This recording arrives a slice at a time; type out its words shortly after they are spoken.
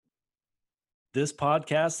This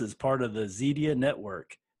podcast is part of the Zedia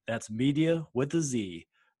Network. That's media with a Z.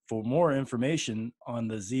 For more information on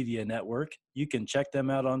the Zedia Network, you can check them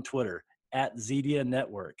out on Twitter at Zedia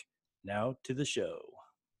Network. Now to the show.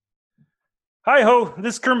 Hi ho,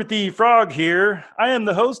 this is Kermit the Frog here. I am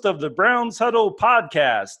the host of the Browns Huddle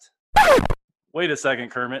podcast. Wait a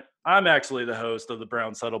second, Kermit. I'm actually the host of the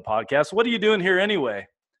Browns Huddle podcast. What are you doing here anyway?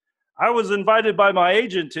 I was invited by my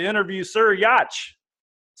agent to interview Sir Yacht.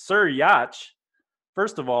 Sir Yacht?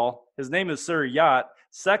 First of all, his name is Sir Yacht.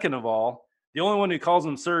 Second of all, the only one who calls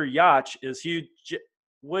him Sir Yacht is Hugh.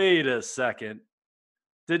 Wait a second.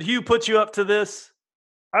 Did Hugh put you up to this?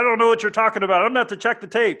 I don't know what you're talking about. I'm going to have to check the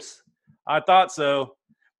tapes. I thought so.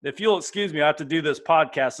 If you'll excuse me, I have to do this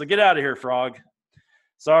podcast. So get out of here, Frog.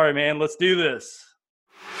 Sorry, man. Let's do this.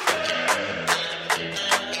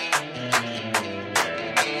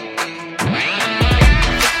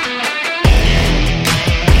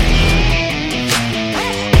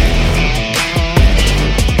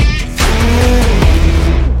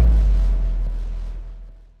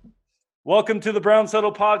 Welcome to the Browns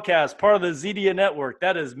Huddle podcast, part of the Zedia Network.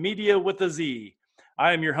 That is media with a Z.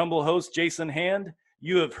 I am your humble host, Jason Hand.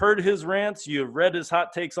 You have heard his rants. You have read his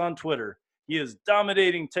hot takes on Twitter. He is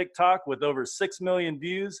dominating TikTok with over 6 million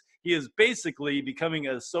views. He is basically becoming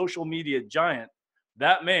a social media giant.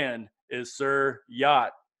 That man is Sir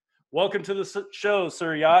Yacht. Welcome to the show,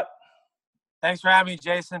 Sir Yacht. Thanks for having me,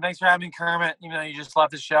 Jason. Thanks for having me, Kermit. Even though you just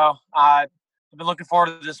left the show. I've been looking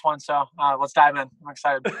forward to this one, so let's dive in. I'm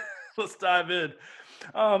excited. Let's dive in.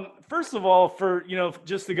 First of all,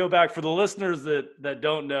 just to go back for the listeners that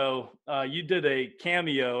don't know, you did a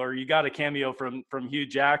cameo, or you got a cameo from Hugh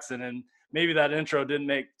Jackson, and maybe that intro didn't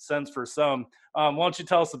make sense for some. Why don't you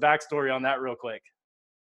tell us the backstory on that real quick?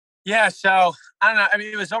 Yeah, so I don't know. I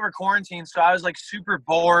mean, it was over quarantine, so I was like super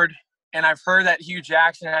bored, and I've heard that Hugh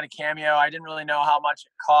Jackson had a cameo. I didn't really know how much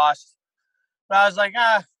it cost, but I was like,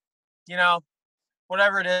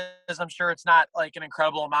 whatever it is, I'm sure it's not like an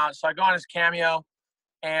incredible amount. So I go on his cameo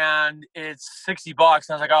and it's $60. And I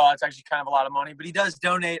was like, oh, that's actually kind of a lot of money. But he does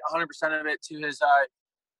donate 100% of it to his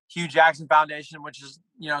Hugh Jackson Foundation, which is,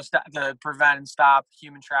 to prevent and stop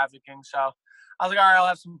human trafficking. So I was like, all right, I'll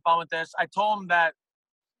have some fun with this. I told him that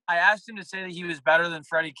I asked him to say that he was better than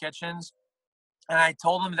Freddie Kitchens. And I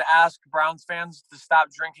told him to ask Browns fans to stop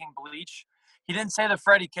drinking bleach. He didn't say the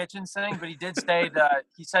Freddie Kitchens thing, but he did say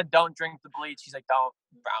he said, don't drink the bleach. He's like, don't,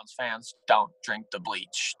 Browns fans, don't drink the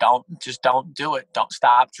bleach. Don't do it. Don't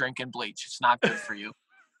stop drinking bleach. It's not good for you.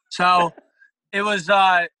 So it was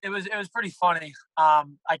pretty funny. I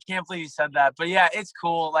can't believe he said that, but yeah, it's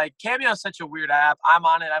cool. Like Cameo is such a weird app. I'm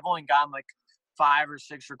on it. I've only gotten like 5 or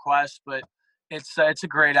 6 requests, but it's a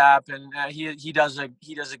great app, and he does a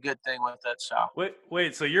good thing with it. So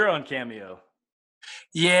wait, so you're on Cameo?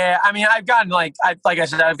 Yeah, I mean, I've gotten like I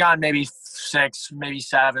said, I've gotten maybe 6, maybe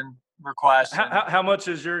 7 requests. How much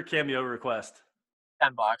is your Cameo request?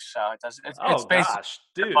 $10. So it's basically gosh,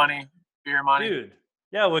 dude. Money, beer money, dude.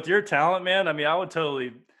 Yeah, with your talent, man. I mean, I would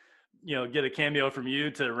totally, get a cameo from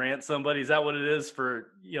you to rant somebody. Is that what it is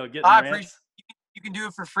for getting rants? You can do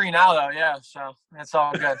it for free now, though. Yeah, so that's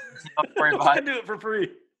all good. Don't worry about it. I can do it for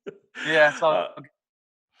free. Yeah, it's all.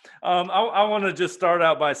 I want to just start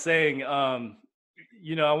out by saying,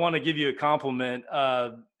 I want to give you a compliment.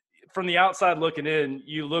 From the outside looking in,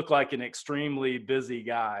 you look like an extremely busy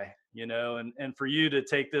guy, and for you to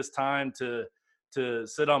take this time to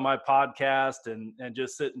sit on my podcast and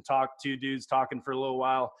just sit and talk, 2 dudes talking for a little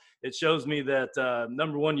while, it shows me that,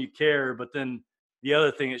 number one, you care, but then the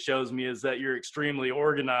other thing it shows me is that you're extremely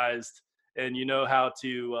organized and you know how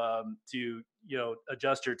to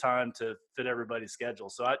adjust your time to fit everybody's schedule.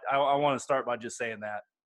 So I want to start by just saying that.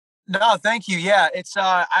 No, thank you. Yeah, it's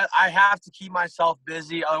I have to keep myself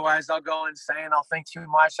busy, otherwise I'll go insane. I'll think too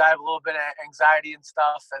much. I have a little bit of anxiety and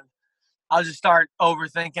stuff, and I'll just start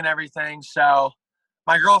overthinking everything. So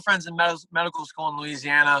my girlfriend's in medical school in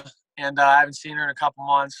Louisiana, and I haven't seen her in a couple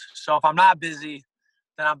months. So if I'm not busy,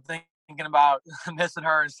 then I'm thinking about missing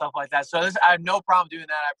her and stuff like that. So I have no problem doing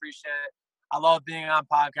that. I appreciate it. I love being on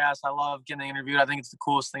podcasts. I love getting interviewed. I think it's the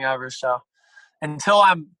coolest thing ever. So until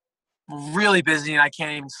I'm really busy and I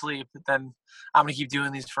can't even sleep, then I'm gonna keep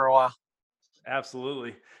doing these for a while.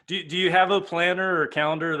 Absolutely. Do you have a planner or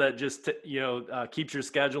calendar that just keeps your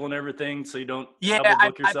schedule and everything so you don't double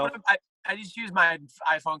book yourself? I just use my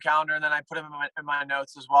iPhone calendar, and then I put them in my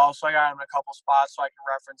notes as well. So I got them in a couple spots so I can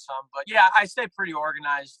reference them. But yeah, I stay pretty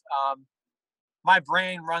organized. My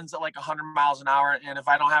brain runs at like 100 miles an hour, and if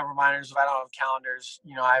I don't have reminders, if I don't have calendars,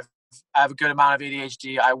 I have a good amount of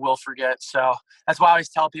ADHD. I will forget. So that's why I always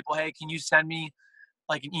tell people, hey, can you send me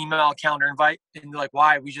like an email calendar invite, and they're like,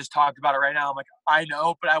 why? We just talked about it right now. I'm like, I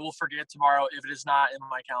know, but I will forget tomorrow if it is not in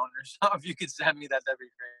my calendar. So if you could send me that, that'd be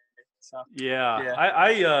great. So Yeah,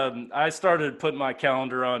 yeah. I started putting my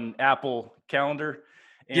calendar on Apple Calendar,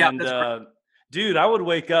 Yeah, and that's great. dude, I would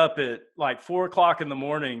wake up at like 4 o'clock in the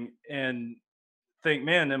morning and think,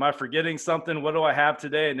 man, am I forgetting something? What do I have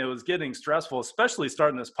today? And it was getting stressful, especially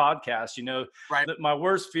starting this podcast. Right. That my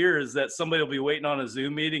worst fear is that somebody will be waiting on a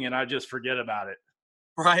Zoom meeting and I just forget about it.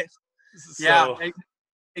 Right. Yeah, So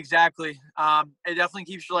exactly. It definitely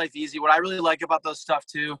keeps your life easy. What I really like about those stuff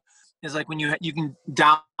too is like when you can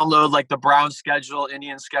download like the Brown schedule,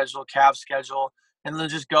 Indian schedule, Cavs schedule, and then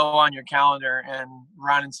just go on your calendar and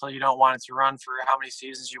run until you don't want it to run for how many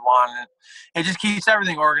seasons you want. And it just keeps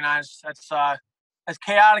everything organized. That's as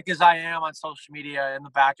chaotic as I am on social media in the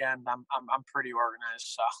back end. I'm pretty organized.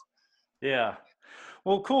 So yeah.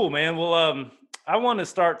 Well, cool, man. Well, I want to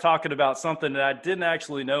start talking about something that I didn't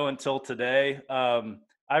actually know until today.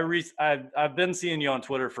 I've been seeing you on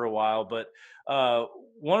Twitter for a while, but uh,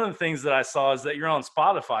 one of the things that I saw is that you're on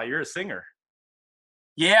Spotify. You're a singer.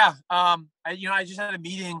 yeah, I just had a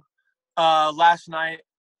meeting last night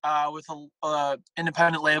with a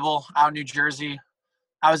independent label out in New Jersey.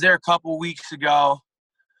 I was there a couple weeks ago,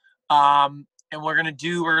 and we're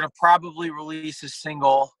gonna probably release a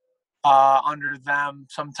single under them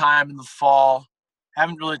sometime in the fall.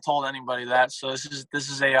 Haven't really told anybody that, so this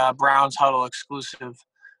is a Browns Huddle exclusive.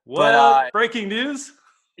 But What? Breaking news?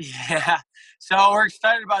 yeah, so we're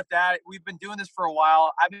excited about that. We've been doing this for a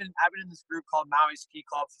while. I've been in this group called Maui Ski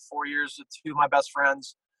Club for 4 years with two of my best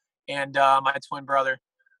friends and my twin brother.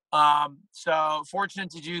 So fortunate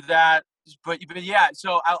to do that. But yeah,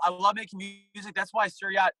 so I love making music. That's why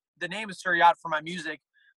Sir Yacht, the name is Sir Yacht for my music.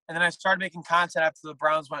 And then I started making content after the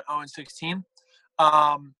Browns went 0-16.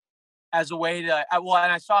 As a way to,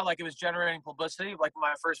 and I saw like it was generating publicity, like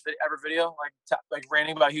my first ever video, like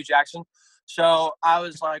ranting about Hugh Jackson. So I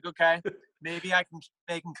was like, okay, maybe I can keep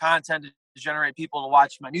making content to generate people to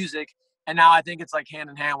watch my music. And now I think it's like hand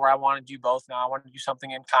in hand where I want to do both now. I want to do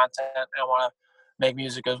something in content and I want to make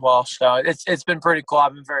music as well. So it's been pretty cool.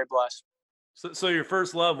 I've been very blessed. So your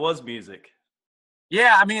first love was music.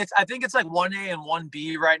 Yeah, I mean, I think it's like 1A and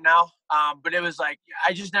 1B right now. But it was like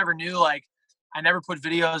I just never knew. Like, I never put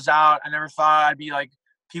videos out. I never thought I'd be like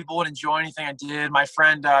people would enjoy anything I did. My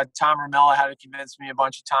friend Tom Ramella had to convince me a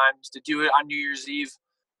bunch of times to do it on New Year's Eve.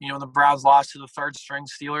 You know, when the Browns lost to the third string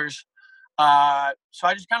Steelers. So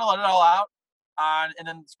I just kind of let it all out. And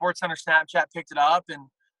then SportsCenter Snapchat picked it up, and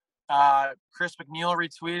Chris McNeil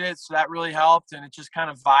retweeted it, so that really helped. And it just kind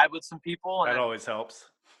of vibe with some people. And That then always helps.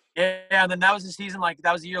 yeah, and then that was the season. Like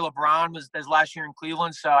that was the year LeBron was his last year in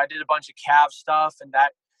Cleveland. So I did a bunch of Cavs stuff, and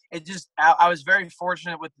that it just I was very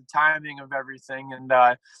fortunate with the timing of everything. And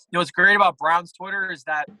what's great about Brown's Twitter is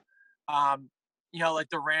that like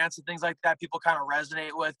the rants and things like that, people kind of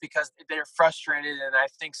resonate with because they're frustrated, and I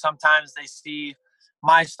think sometimes they see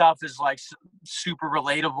my stuff as like super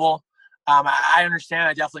relatable. I understand.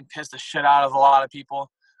 I definitely pissed the shit out of a lot of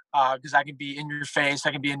people because I can be in your face,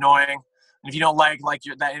 I can be annoying. And if you don't like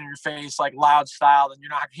that in your face, like loud style, then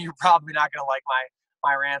you're probably not gonna like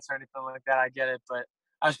my rants or anything like that. I get it, but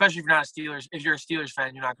especially if you're a Steelers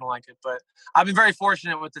fan, you're not gonna like it. But I've been very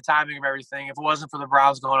fortunate with the timing of everything. If it wasn't for the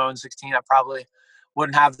Browns going 0-16, I probably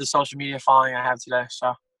wouldn't have the social media following I have today.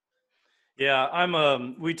 So Yeah,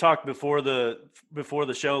 I'm. We talked before the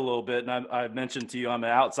show a little bit, and I mentioned to you I'm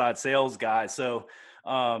an outside sales guy, so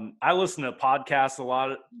I listen to podcasts a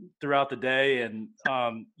lot throughout the day, and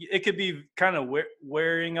it could be kind of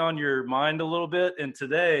wearing on your mind a little bit. And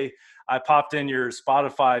today, I popped in your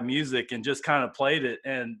Spotify music and just kind of played it,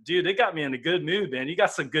 and dude, it got me in a good mood, man. You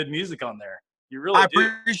got some good music on there. You I really do.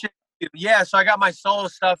 appreciate it. Yeah, so I got my solo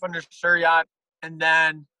stuff under Sir Yacht, and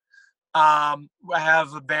then I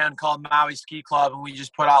have a band called Maui Ski Club, and we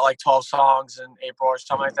just put out like 12 songs in April or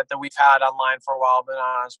something like that we've had online for a while, but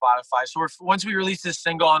not on Spotify. So once we release this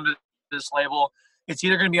single under this label, it's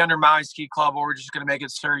either going to be under Maui Ski Club or we're just going to make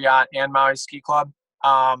it Sir Yacht and Maui Ski Club.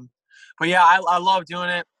 But yeah, I love doing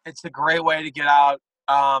it. It's a great way to get out,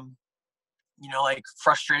 like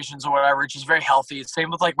frustrations or whatever. It's just very healthy. It's same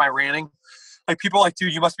with like my ranting. Like people are like,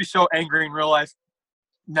 dude, you must be so angry in real life.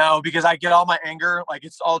 No, because I get all my anger, like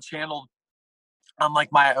it's all channeled on like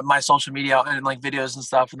my social media and like videos and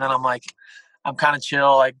stuff. And then I'm kind of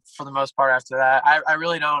chill, like for the most part after that. I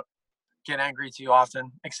really don't get angry too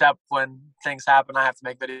often, except when things happen, I have to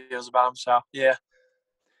make videos about them. So yeah.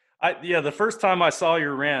 The first time I saw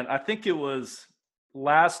your rant, I think it was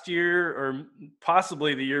last year or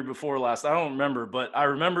possibly the year before last. I don't remember, but I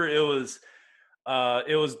remember it was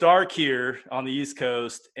It was dark here on the East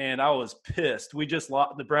Coast, and I was pissed. We just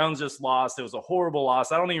lost. The Browns just lost. It was a horrible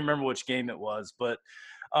loss. I don't even remember which game it was, but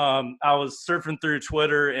I was surfing through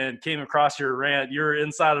Twitter and came across your rant. You were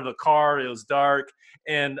inside of a car. It was dark,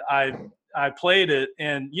 and I played it.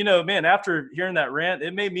 And man, after hearing that rant,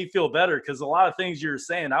 it made me feel better because a lot of things you were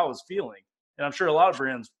saying I was feeling, and I'm sure a lot of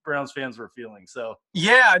Browns fans were feeling. So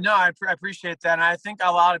Yeah, no, I appreciate that, and I think a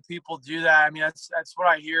lot of people do that. I mean, that's what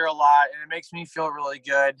I hear a lot, and it makes me feel really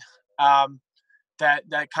good.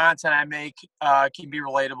 That content I make can be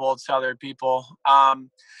relatable to other people. I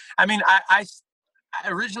mean, I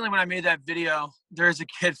originally when I made that video, there's a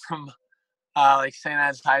kid from like St.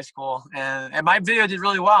 Ed's High School, and my video did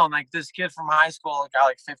really well. And like this kid from high school got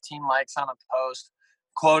like 15 likes on a post,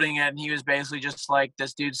 quoting it, and he was basically just like,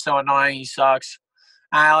 "This dude's so annoying, he sucks."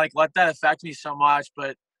 And I like let that affect me so much,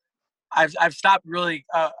 but I've stopped really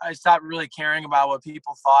I stopped really caring about what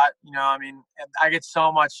people thought. I mean, I get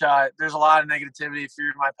so much. There's a lot of negativity if you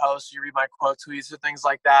read my posts, you read my quote tweets, or things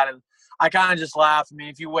like that, and I kind of just laugh. I mean,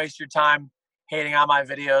 if you waste your time hating on my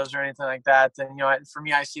videos or anything like that, then for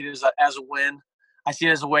me, I see it as a win. I see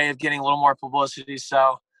it as a way of getting a little more publicity.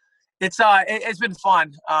 So it's been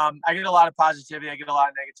fun. I get a lot of positivity. I get a lot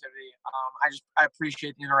of negativity. I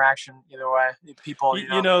appreciate the interaction either way. People,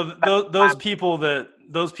 those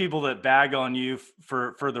people that bag on you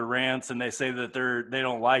for the rants and they say that they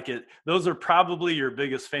don't like it. Those are probably your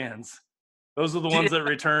biggest fans. Those are the ones that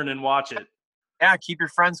return and watch it. Yeah, keep your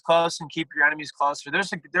friends close and keep your enemies closer.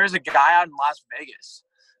 There's a guy out in Las Vegas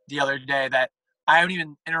the other day that I haven't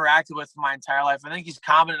even interacted with my entire life. I think he's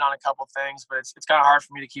commented on a couple things, but it's kind of hard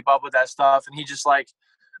for me to keep up with that stuff. And he just like,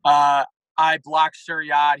 I blocked Sir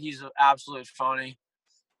Yacht. He's an absolute phony.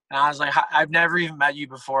 And I was like, I've never even met you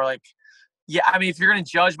before. Like, yeah, I mean, if you're going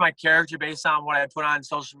to judge my character based on what I put on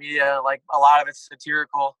social media, like a lot of it's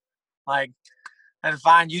satirical, like, and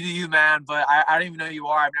fine, you do you, man. But I don't even know who you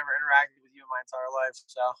are. I've never interacted with you in my entire life.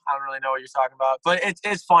 So I don't really know what you're talking about. But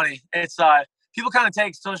it's funny. It's people kind of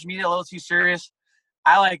take social media a little too serious.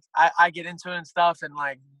 I get into it and stuff and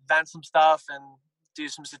like vent some stuff and do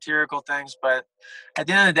some satirical things. But at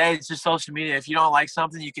the end of the day, it's just social media. If you don't like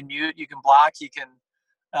something, you can mute, you can block, you can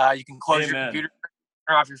close your computer,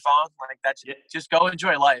 turn off your phone. Like that's just go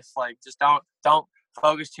enjoy life. Like just don't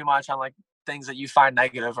focus too much on like things that you find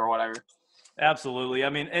negative or whatever. Absolutely. I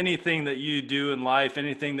mean, anything that you do in life,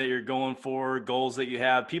 anything that you're going for, goals that you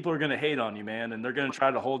have, people are going to hate on you, man. And they're going to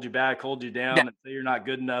try to hold you back, hold you down, Yeah. and say you're not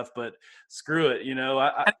good enough, but screw it.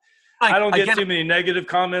 I don't get too many negative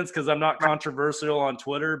comments because I'm not controversial on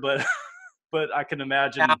Twitter, but I can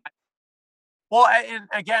imagine. Yeah. Well, and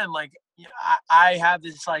again, like I have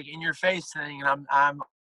this like in your face thing, and I'm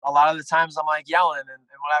a lot of the times I'm like yelling and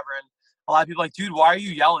whatever, and a lot of people are like, dude, why are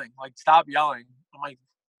you yelling? Like, stop yelling. I'm like,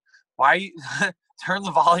 why are you turn the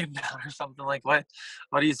volume down or something? Like, what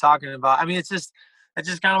are you talking about? I mean, it's just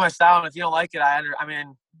kind of my style, and if you don't like it, I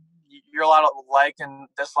mean, you're allowed to like and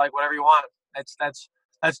dislike whatever you want.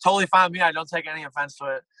 That's totally fine with me. I don't take any offense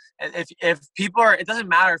to it. If people are, it doesn't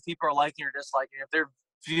matter if people are liking or disliking. If they're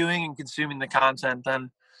viewing and consuming the content, then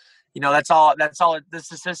that's all. The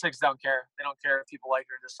statistics don't care. They don't care if people like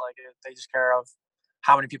it or dislike it. They just care of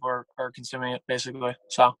how many people are consuming it, basically.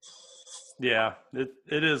 So. Yeah, it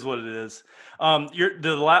is what it is. One of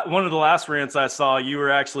the last rants I saw, you were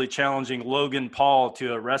actually challenging Logan Paul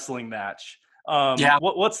to a wrestling match. Yeah.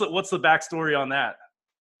 What's the backstory on that?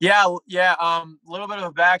 Yeah. A little bit of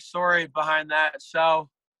a backstory behind that. So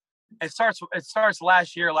it starts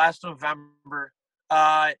last November.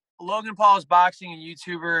 Logan Paul is boxing a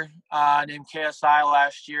YouTuber named KSI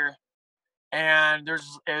last year, and it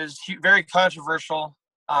was very controversial.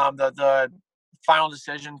 The final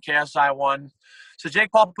decision, KSI won. So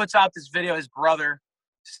Jake Paul puts out this video, his brother,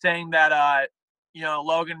 saying that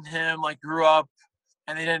Logan and him like grew up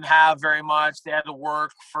and they didn't have very much. They had to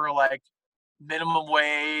work for like minimum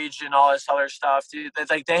wage and all this other stuff. Dude,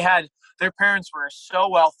 their parents were so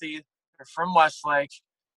wealthy. They're from Westlake.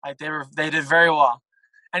 Like they did very well.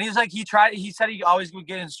 And he's like, he said he always would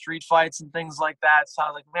get in street fights and things like that. So I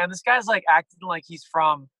was like, man, this guy's like acting like he's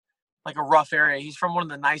from like a rough area. He's from one of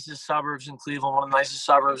the nicest suburbs in Cleveland, one of the nicest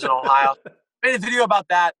suburbs in Ohio. Made a video about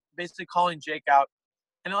that, basically calling Jake out,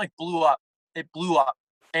 and it like blew up. It blew up.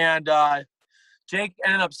 And Jake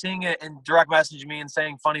ended up seeing it and direct messaged me and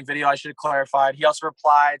saying, funny video, I should have clarified. He also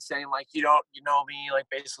replied saying like, you know me, like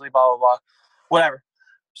basically blah, blah, blah, whatever.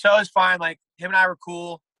 So it was fine. Like him and I were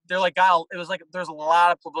cool. They're like, it was like, there's a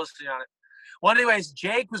lot of publicity on it. Well, anyways,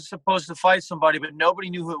 Jake was supposed to fight somebody, but nobody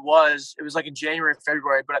knew who it was. It was like in January,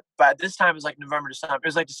 February, but at this time it was like November, December. It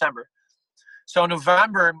was like December. So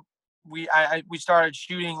November, we started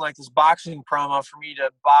shooting like this boxing promo for me to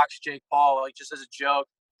box Jake Paul, like just as a joke.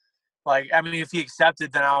 Like, I mean, if he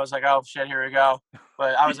accepted, then I was like, oh shit, here we go.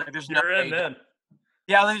 But I was like, there's no You're in way. then.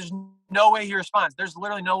 Yeah, there's no way he responds. There's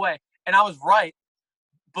literally no way. And I was right.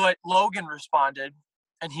 But Logan responded,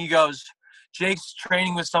 and he goes, Jake's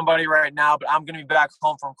training with somebody right now, but I'm going to be back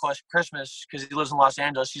home from Christmas because he lives in Los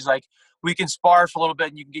Angeles. He's like, we can spar for a little bit,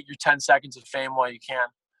 and you can get your 10 seconds of fame while you can.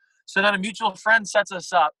 So then a mutual friend sets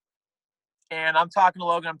us up, and I'm talking to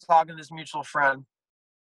Logan. I'm talking to this mutual friend.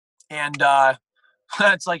 And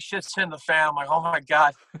it's like shit's hitting the fan. I'm like, oh, my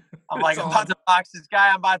God. I'm like, I'm about to box this guy.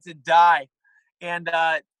 I'm about to die. And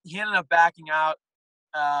he ended up backing out.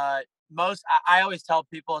 I always tell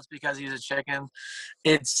people it's because he's a chicken.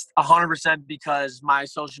 It's 100% because my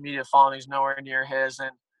social media following is nowhere near his.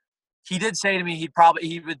 And he did say to me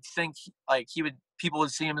he would think like people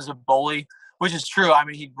would see him as a bully, which is true. I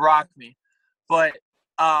mean, he'd rock me. But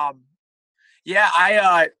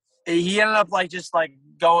yeah, he ended up like just like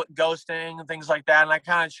ghosting and things like that, and I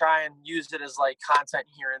kind of try and use it as like content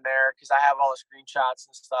here and there because I have all the screenshots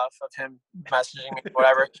and stuff of him messaging me,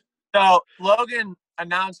 whatever. So Logan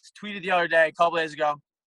tweeted the other day, a couple days ago.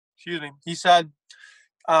 Excuse me. He said,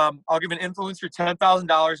 "I'll give an influencer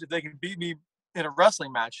 $10,000 if they can beat me in a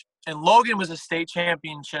wrestling match." And Logan was a state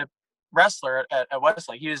championship wrestler at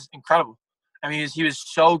Westlake. He was incredible. I mean, he was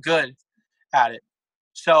so good at it.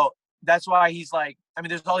 So that's why he's like, I mean,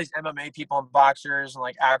 there's all these MMA people and boxers and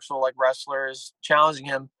like actual like wrestlers challenging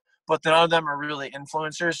him, but none of them are really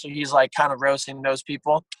influencers. So he's like kind of roasting those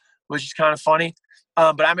people, which is kind of funny.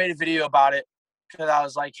 But I made a video about it because I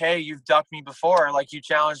was like, hey, you've ducked me before. Like you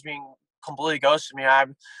challenged me and completely ghosted me.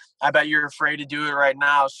 I bet you're afraid to do it right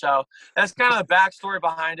now. So that's kind of the backstory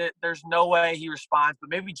behind it. There's no way he responds, but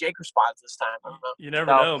maybe Jake responds this time. I don't know. You never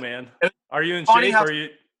know, man. Are you in Funny shape? Are you?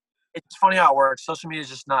 It's funny how it works. Social media is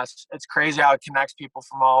just nuts. It's crazy how it connects people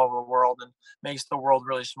from all over the world and makes the world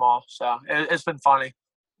really small. So it's been funny.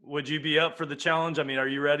 Would you be up for the challenge? I mean, are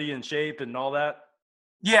you ready in shape and all that?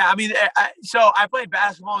 Yeah, I mean, so I played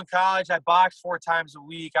basketball in college. I boxed 4 times a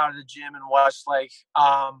week out of the gym in Westlake.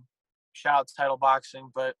 Shout out to Title Boxing.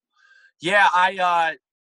 But yeah, I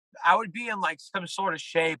would be in like some sort of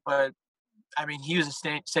shape, but I mean, he was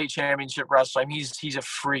a state championship wrestler. I mean, he's a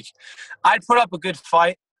freak. I'd put up a good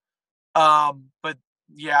fight. But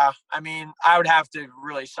yeah, I mean, I would have to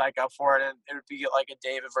really psych up for it, and it would be like a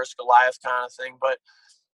David versus Goliath kind of thing. But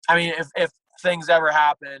I mean, if things ever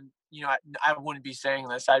happen, you know, I wouldn't be saying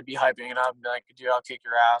this. I'd be hyping it up and be like, dude, I'll kick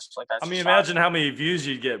your ass. Like that's. I mean, imagine how many views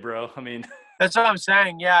you'd get, bro. I mean, that's what I'm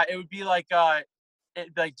saying. Yeah, it would be like,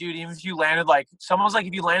 like, dude, even if you landed like someone's like,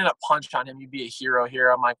 if you landed a punch on him, you'd be a hero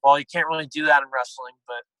here. I'm like, well, you can't really do that in wrestling,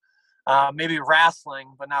 but maybe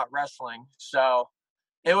wrestling, but not wrestling. So.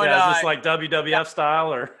 It would, is this like WWF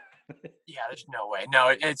style or? Yeah, there's no way.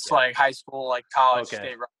 No, it's like high school, like college,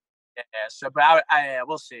 state. Yeah, so, but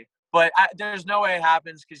we'll see. But there's no way it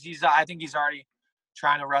happens because I think he's already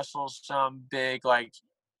trying to wrestle some big like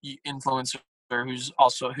influencer who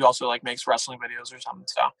also like makes wrestling videos or something.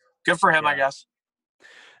 So good for him, I guess.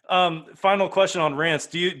 Final question on rants.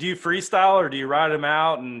 Do you freestyle or do you write them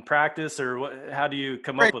out and practice or what? How do you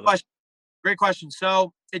come up with them? Great question.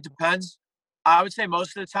 So it depends. I would say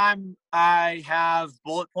most of the time I have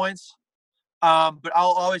bullet points, but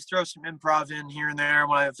I'll always throw some improv in here and there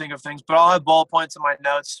when I think of things. But I'll have bullet points in my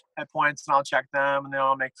notes at points, and I'll check them, and then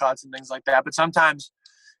I'll make cuts and things like that. But sometimes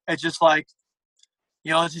it's just like,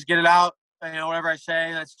 you know, let's just get it out. You know, whatever I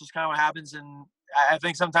say, that's just kind of what happens. And I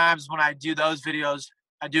think sometimes when I do those videos,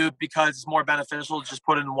 I do it because it's more beneficial to just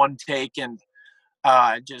put it in one take and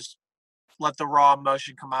just let the raw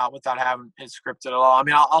emotion come out without having it scripted at all. I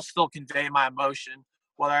mean, I'll still convey my emotion,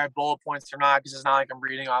 whether I have bullet points or not, because it's not like I'm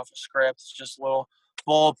reading off a script. It's just a little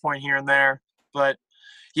bullet point here and there. But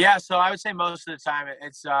yeah, so I would say most of the time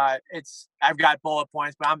it's I've got bullet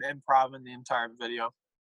points, but I'm improvising the entire video.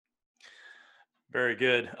 Very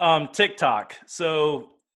good. TikTok.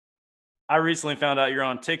 So I recently found out you're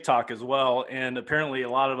on TikTok as well, and apparently a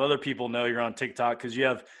lot of other people know you're on TikTok because you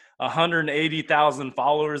have 180,000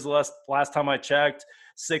 followers last time I checked,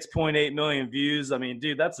 6.8 million views. I mean,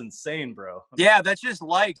 dude, that's insane, bro. Yeah, that's just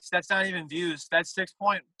likes. That's not even views. That's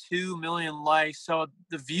 6.2 million likes. So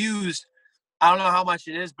the views, I don't know how much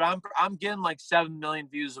it is, but I'm getting like 7 million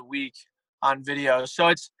views a week on videos. So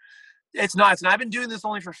it's nuts. And I've been doing this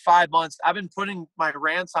only for 5 months. I've been putting my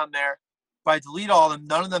rants on there, but I delete all of them.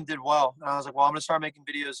 None of them did well. And I was like, well, I'm gonna start making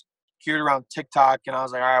videos geared around TikTok. And I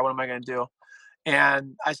was like, all right, what am I gonna do?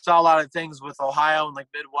 And I saw a lot of things with Ohio and like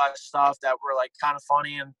Midwest stuff that were like kind of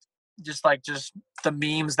funny and just the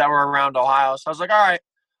memes that were around Ohio. So I was like, all right,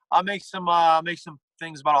 I'll make some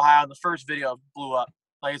things about Ohio, and the first video blew up.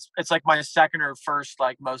 Like it's like my second or first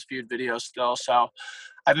like most viewed video still. So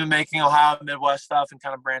I've been making Ohio Midwest stuff and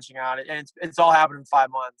kind of branching out, and it's all happened in 5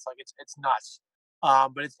 months. Like it's nuts.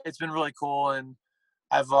 But it's been really cool, and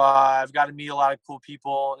I've got to meet a lot of cool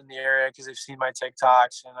people in the area because they've seen my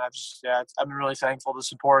TikToks, and I've been really thankful. The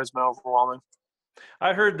support has been overwhelming.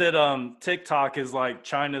 I heard that TikTok is like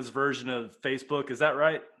China's version of Facebook. Is that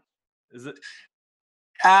right? Is it?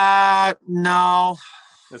 No,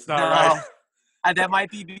 It's not right. no. That might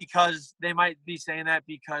be because they might be saying that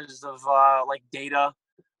because of like data,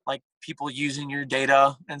 like people using your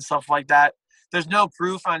data and stuff like that. There's no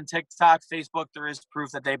proof on TikTok, Facebook. There is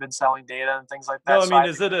proof that they've been selling data and things like No, that. I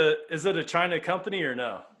So mean, is it a China company or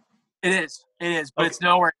no? it is, but Okay. it's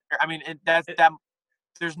nowhere. I mean, that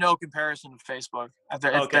there's no comparison to Facebook.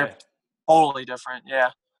 They're Okay. totally different.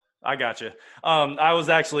 Yeah. I got you. I was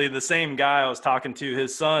actually the same guy I was talking to.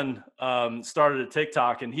 His son started a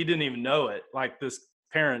TikTok, and he didn't even know it. Like this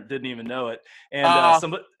parent didn't even know it. And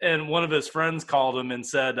Uh, and one of his friends called him and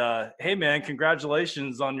said, "Hey, man,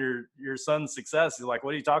 congratulations on your son's success." He's like,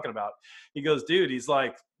 "What are you talking about?" He goes, "Dude, he's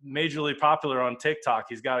like majorly popular on TikTok.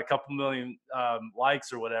 He's got a couple million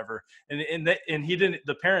likes or whatever." And he didn't.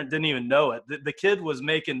 The parent didn't even know it. The kid was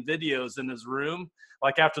making videos in his room,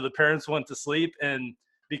 like after the parents went to sleep, and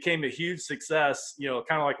became a huge success,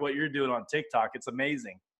 kind of like what you're doing on TikTok. It's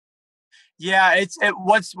amazing. yeah.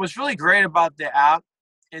 What's really great about the app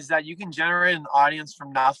is that you can generate an audience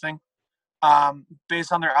from nothing,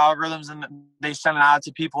 based on their algorithms, and they send it out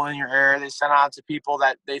to people in your area. They send it out to people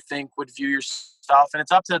that they think would view your stuff, and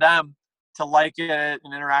it's up to them to like it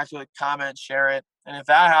and interact with it, comment, share it. And if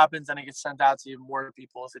that happens, then it gets sent out to even more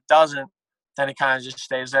people. If it doesn't, then it kind of just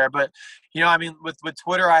stays there. But I mean, with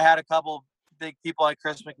Twitter, I had a couple big people like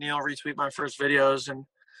Chris McNeil retweet my first videos, and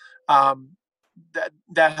um,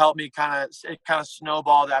 that helped me it kind of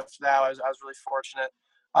snowballed after that. I was really fortunate.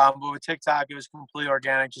 But with TikTok, it was completely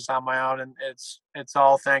organic, just on my own, and it's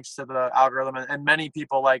all thanks to the algorithm and many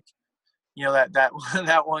people like that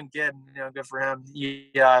that one kid. Good for him.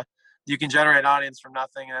 You can generate an audience from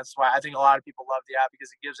nothing, and that's why I think a lot of people love the app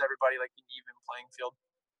because it gives everybody like an even playing field.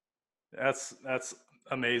 That's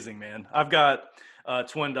amazing, man. I've got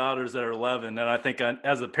twin daughters that are 11, and I think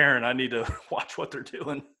as a parent, I need to watch what they're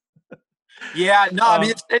doing. Yeah, no, I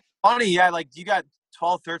mean um, it's funny. Yeah, like you got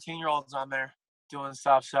 12, 13-year-olds on there doing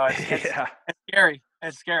stuff, so yeah. it's scary.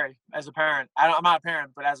 It's scary as a parent. I'm not a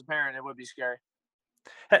parent, but as a parent, it would be scary.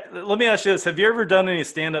 Hey, let me ask you this: have you ever done any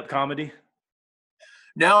stand-up comedy?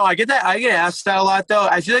 No, I get that. I get asked that a lot, though.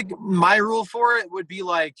 I feel like my rule for it would be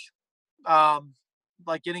um,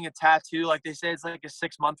 like getting a tattoo. Like they say, it's like a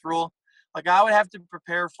 6-month rule. Like I would have to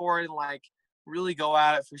prepare for it and like really go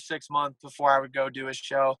at it for 6 months before I would go do a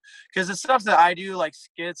show. Because the stuff that I do, like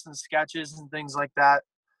skits and sketches and things like that,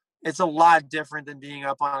 it's a lot different than being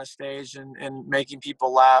up on a stage and making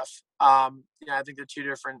people laugh. I think they're two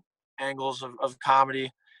different angles of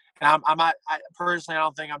comedy. And I'm not, personally, I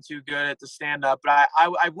don't think I'm too good at the stand up, but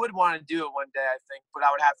I would want to do it one day, I think, but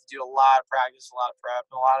I would have to do a lot of practice, a lot of prep,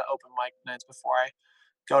 and a lot of open mic nights before I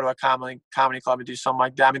go to a comedy club and do something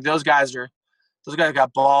like that. I mean, those guys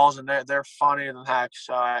got balls, and they're funnier than heck.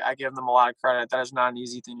 So I give them a lot of credit. That is not an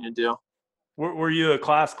easy thing to do. Were you a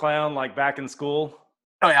class clown like back in school?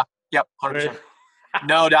 Oh yeah. Yep. 100%.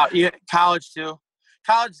 No doubt. Yeah, college too.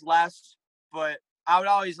 College less, but I would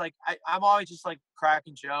always I'm always just like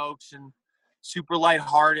cracking jokes and super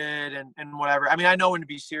lighthearted and whatever. I mean, I know when to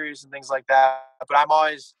be serious and things like that, but I'm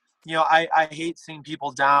always, I hate seeing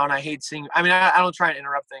people down. I don't try and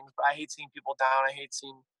interrupt things, but I hate seeing people down. I hate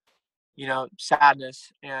seeing,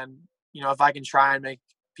 sadness. And, if I can try and make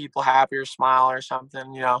people happy or smile or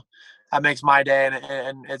something, that makes my day.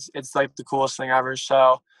 And it's like the coolest thing ever.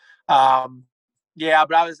 So, yeah,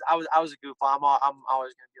 but I was a goofball. I'm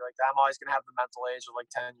always gonna be like that. I'm always gonna have the mental age of like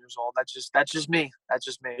 10 years old. That's just me. That's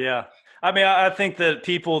just me. Yeah. I mean, I think that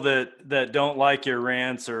people that don't like your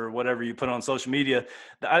rants or whatever you put on social media,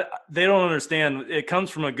 they don't understand. It comes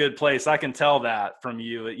from a good place. I can tell that from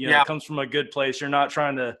you. Yeah. It comes from a good place. You're not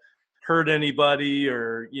trying to hurt anybody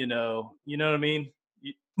or, you know what I mean?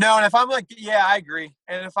 No, and if I'm like, yeah, I agree.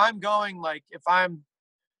 And if I'm going like, if I'm,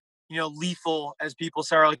 lethal, as people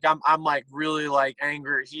say, or like I'm like really like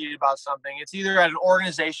angry or heated about something, it's either at an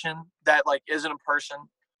organization that like isn't a person,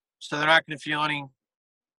 so they're not going to feel any,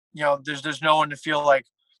 there's no one to feel like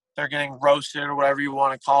they're getting roasted or whatever you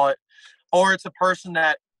want to call it, or it's a person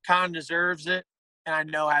that kind of deserves it and I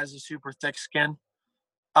know has a super thick skin.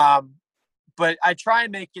 Um, but I try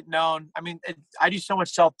and make it known. I mean, I do so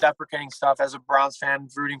much self-deprecating stuff as a Browns fan,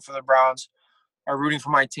 rooting for the Browns. are rooting for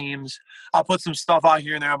my teams. I'll put some stuff out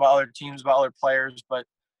here and there about other teams, about other players. But,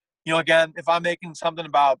 again, if I'm making something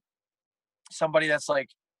about somebody that's like,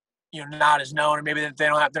 not as known, or maybe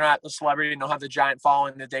they're not the celebrity and don't have the giant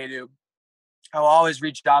following that they do, I will always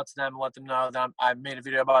reach out to them and let them know that I made a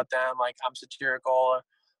video about them, like I'm satirical,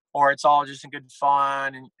 or it's all just in good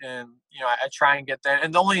fun. And I try and get that.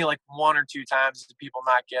 And only like 1 or 2 times do people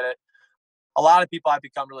not get it. A lot of people I've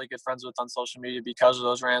become really good friends with on social media because of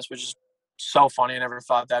those rants, which is so funny. I never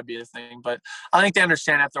thought that'd be a thing. But I think they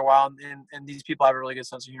understand after a while, and these people have a really good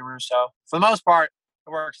sense of humor. So for the most part, it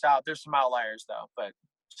works out. There's some outliers, though, but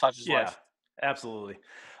such is Yeah, life. absolutely.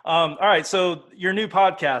 All right. So your new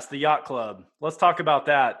podcast, the Yacht Club, let's talk about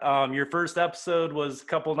that. Your first episode was a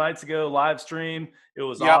couple nights ago, live stream. It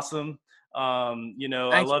was Yep. awesome. I Thank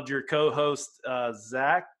you. loved your co-host,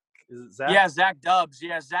 Zach. Is it Zach? Yeah, Zach Dubs.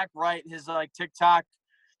 Yeah, Zach Wright. His TikTok.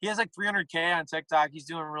 He has like 300K on TikTok. He's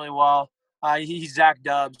doing really well. He's Zach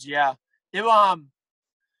Dubs. Yeah. Yeah,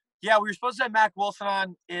 we were supposed to have Mac Wilson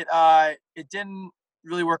on. It didn't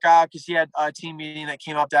really work out because he had a team meeting that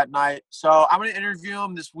came up that night. So I'm gonna interview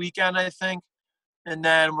him this weekend, I think, and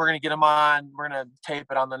then we're gonna get him on. We're gonna tape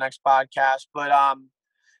it on the next podcast. But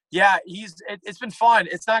yeah, it's been fun.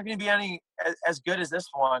 It's not going to be any as good as this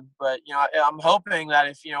one, but I'm hoping that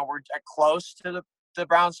if we're close to the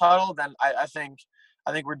Browns huddle, then I think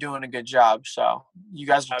we're doing a good job. So you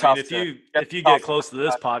guys are I mean, tough if to you tough. get close to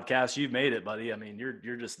this podcast, you've made it, buddy. I mean,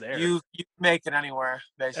 you're just there. You make it anywhere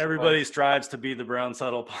basically. Everybody strives to be the Browns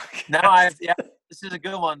Huddle No, podcast. yeah, this is a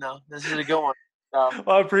good one though. This is a good one. So.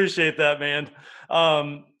 Well, I appreciate that, man.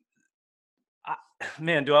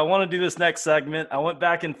 Man, do I want to do this next segment? I went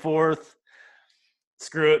back and forth.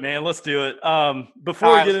 Screw it, man. Let's do it.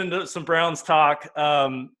 Before we get into some Browns talk,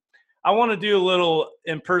 I want to do a little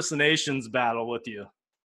impersonations battle with you.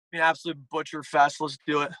 An absolute butcher fest. Let's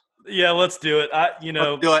do it. Yeah, let's do it. Let's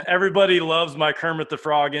do it. Everybody loves my Kermit the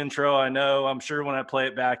Frog intro. I know. I'm sure when I play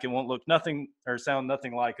it back, it won't look nothing or sound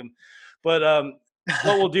nothing like him. But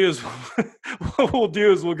what we'll do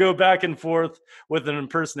is we'll go back and forth with an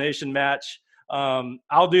impersonation match.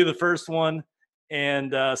 I'll do the first one,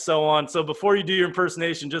 and so on. So before you do your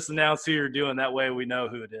impersonation, just announce who you're doing. That way we know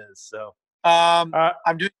who it is. So I'm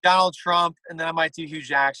doing Donald Trump, and then I might do Hugh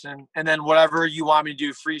Jackson, and then whatever you want me to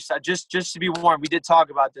do freestyle. Just to be warned, we did talk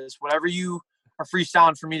about this. Whatever you are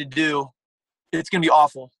freestyling for me to do, it's gonna be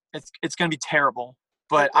awful. It's gonna be terrible.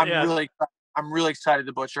 But I'm really excited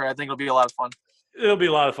to butcher. I think it'll be a lot of fun. It'll be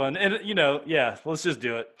a lot of fun, and let's just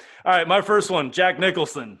do it. All right, my first one, Jack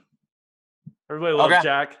Nicholson. Everybody loves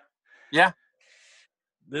Jack. Yeah.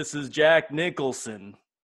 This is Jack Nicholson.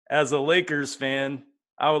 As a Lakers fan,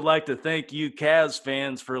 I would like to thank you Cavs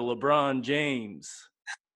fans for LeBron James.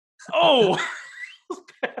 Oh!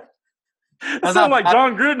 That sounds like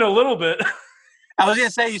John Gruden a little bit. I was going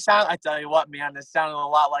to say I tell you what, man, this sounded a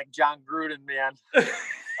lot like John Gruden, man.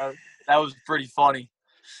 That was pretty funny.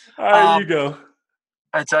 All right, you go.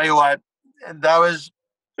 I tell you what, that was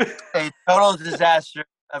a total disaster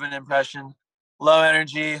of an impression. Low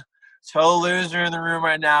energy, total loser in the room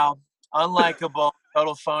right now. Unlikable,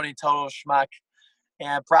 total phony, total schmuck.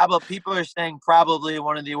 And people are saying probably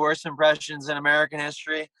one of the worst impressions in American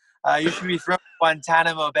history. You should be thrown to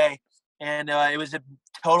Guantanamo Bay. And it was a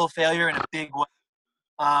total failure in a big way.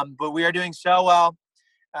 But we are doing so well.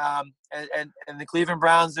 And the Cleveland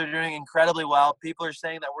Browns are doing incredibly well. People are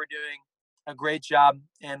saying that we're doing a great job.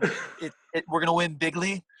 And we're going to win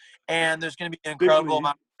bigly. And there's going to be an incredible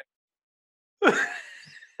amount.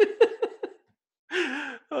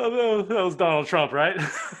 Oh, no, that was Donald Trump, right?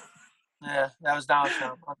 Yeah, that was Donald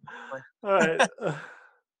Trump. All right.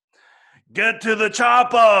 Get to the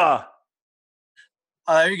chopper.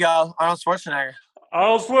 There you go. Arnold Schwarzenegger.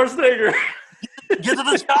 Get to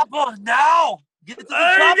the chopper now. Get to the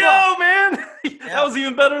chopper. There you go, man. Yeah. That was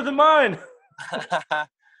even better than mine.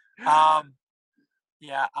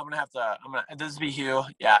 Yeah, this will be Hugh.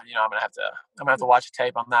 Yeah, I'm gonna have to watch a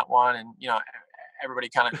tape on that one, and everybody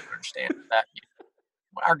kind of understands that.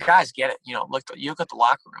 Our guys get it. You look at the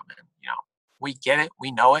locker room, and we get it,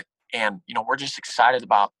 we know it, and we're just excited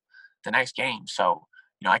about the next game. So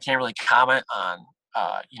I can't really comment on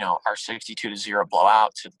our 62-0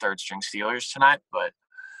 blowout to the third string Steelers tonight, but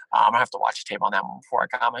I'm gonna have to watch a tape on that one before I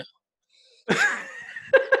comment.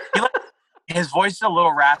 His voice is a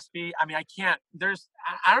little raspy. I mean, I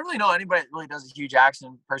don't really know anybody that really does a Hugh Jackson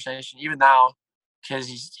impersonation, even now, because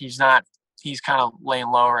he's kind of laying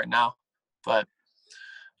low right now. But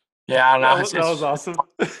yeah, I don't know. That was awesome.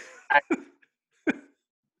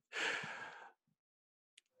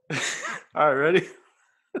 All right, ready?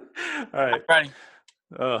 All right. I'm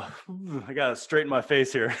ready. I gotta straighten my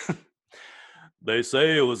face here. They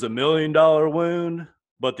say it was $1 million wound,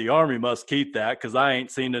 but the Army must keep that because I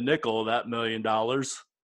ain't seen a nickel of that $1 million. Was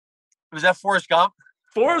that Forrest Gump?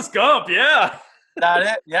 Forrest Gump, yeah. That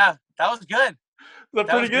it? Yeah, that was good. Is that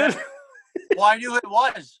That pretty was good. good? Well, I knew it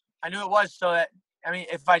was. So that I mean,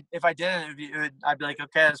 if I didn't, I'd be like,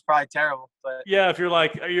 okay, that's probably terrible. But Yeah, if you're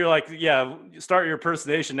like, yeah, start your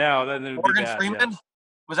impersonation now, then it would be Morgan bad. Yeah. Freeman,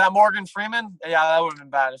 was that Morgan Freeman? Yeah, that would have been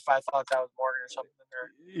bad if I thought that was Morgan or something. Or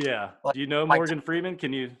Yeah. like Do you know Mike. Morgan Freeman?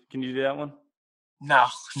 Can you do that one? No,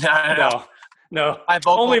 no. No. My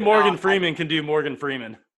vocal. Only No, Morgan Freeman can do Morgan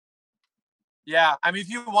Freeman. yeah, I mean, if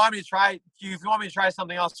you want me to try,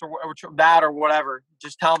 something else or that or whatever,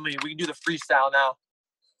 just tell me. We can do the freestyle now.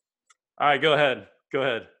 All right, go ahead. Go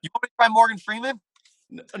ahead. You want me to try Morgan Freeman?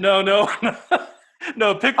 No.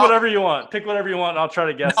 No, pick whatever you want. Pick whatever you want, and I'll try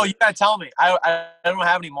to guess No, it. you gotta tell me. I don't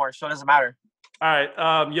have any more, so it doesn't matter. All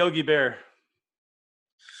right, Yogi Bear.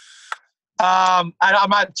 I'm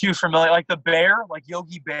not too familiar. Like the bear, like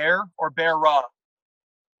Yogi Bear or Bear Raw.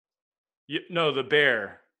 No, the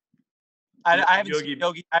bear. I haven't seen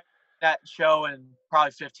Yogi that show in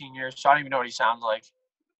probably 15 years, so I don't even know what he sounds like.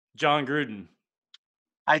 John Gruden.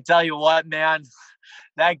 I tell you what, man,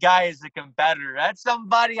 that guy is a competitor. That's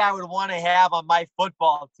somebody I would want to have on my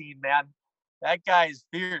football team, man. That guy is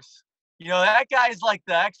fierce. You know, that guy is like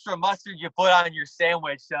the extra mustard you put on your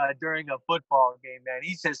sandwich during a football game, man.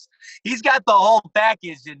 He's got the whole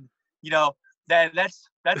package, and you know that's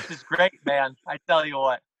just great, man. I tell you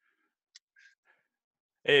what.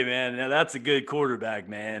 Hey, man, that's a good quarterback,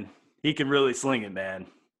 man. He can really sling it, man.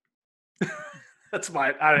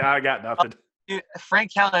 I got nothing. Dude,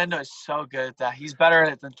 Frank Caliendo is so good at that. He's better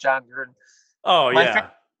at it than John Gruden. Oh, yeah.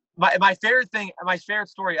 My favorite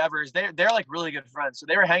story ever is they're like really good friends. So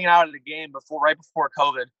they were hanging out at a game right before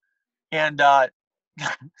COVID, and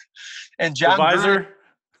and John the visor.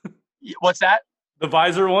 Gruden, what's that? The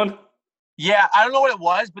visor one. Yeah, I don't know what it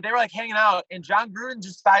was, but they were like hanging out, and John Gruden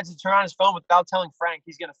just decides to turn on his phone without telling Frank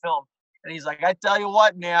he's gonna film, and he's like, "I tell you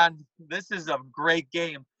what, man, this is a great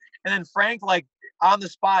game." And then Frank, like on the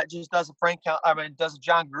spot, just does a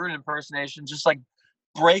John Gruden impersonation, just like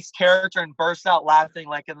breaks character and bursts out laughing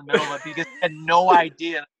like in the middle of it because he had no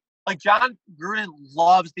idea. Like John Gruden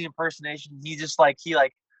loves the impersonation. He just he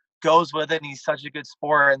goes with it, and he's such a good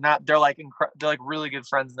sport. And that they're like really good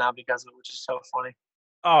friends now because of it, which is so funny.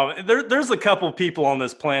 Oh, there's a couple people on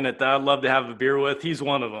this planet that I'd love to have a beer with. He's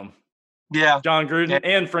one of them. Yeah, John Gruden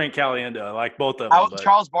and Frank Caliendo, like both of them.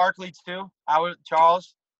 Charles Barkley too.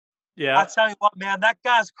 Charles. Yeah. I'll tell you what, man, that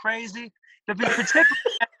guy's crazy. To be particular,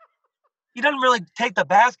 he doesn't really take the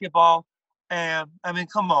basketball. And I mean,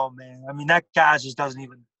 come on, man. I mean, that guy just doesn't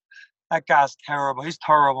even. That guy's terrible. He's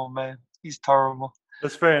terrible, man. He's terrible.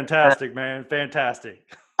 That's fantastic, man.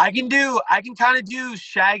 Fantastic. I can kind of do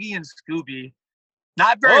Shaggy and Scooby.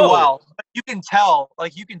 Not very well, but you can tell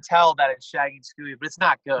that it's Shaggy and Scooby, but it's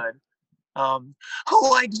not good.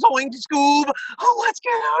 Like Zoink Scoob. Oh, let's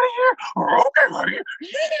get out of here. Okay, buddy.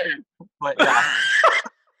 But yeah.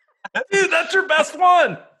 Dude, that's your best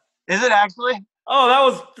one. Is it actually? Oh, that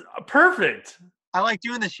was perfect. I like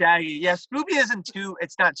doing the Shaggy. Yeah, Scooby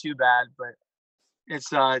it's not too bad, but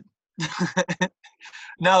it's no,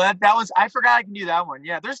 that was I forgot I can do that one.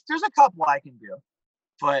 Yeah, there's a couple I can do.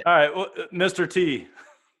 But all right, well, Mr. T.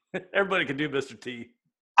 Everybody can do Mr. T.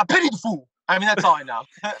 I pity the fool. I mean, that's all I know.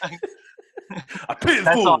 I pity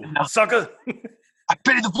the fool, sucker. I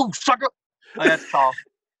pity the fool, sucker. Oh, that's all.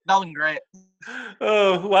 Nothing great.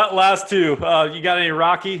 Oh, last two. You got any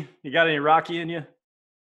Rocky? You got any Rocky in you?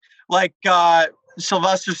 Like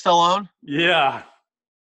Sylvester Stallone? Yeah.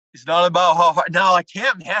 It's not about how hard. No, I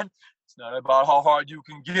can't, man. It's not about how hard you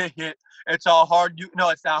can get hit. It's how hard you. No,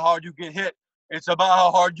 it's not hard you get hit. It's about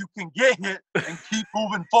how hard you can get hit and keep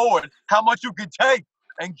moving forward. How much you can take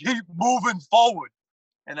and keep moving forward.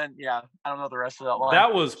 And then, yeah, I don't know the rest of that line.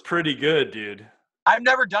 That was pretty good, dude. I've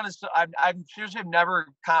never done his. I'm seriously never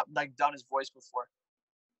done his voice before.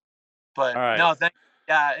 But all right. No,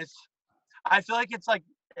 it's. I feel like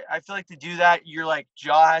to do that, your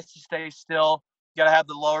jaw has to stay still. You gotta have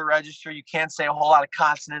the lower register. You can't say a whole lot of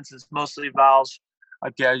consonants. It's mostly vowels.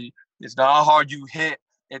 Okay, it's not how hard you get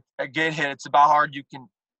hit. It's about how hard you can.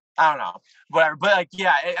 I don't know, whatever. But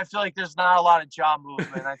yeah, I feel like there's not a lot of jaw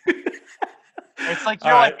movement. I think it's like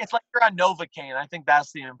you're on Novocaine. I think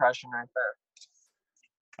that's the impression right there.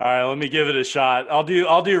 All right, let me give it a shot. I'll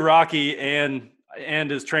do Rocky and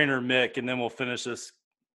his trainer Mick, and then we'll finish this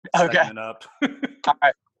segment up. All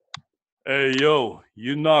right. Hey yo,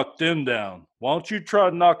 you knocked them down. Why don't you try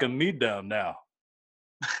knocking me down now?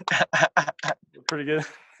 Pretty good.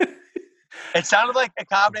 It sounded like a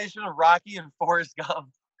combination of Rocky and Forrest Gump.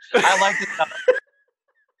 I liked it.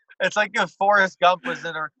 It's like if Forrest Gump was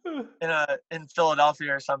in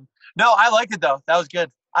Philadelphia or something. No, I liked it though. That was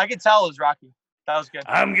good. I could tell it was Rocky. That was good.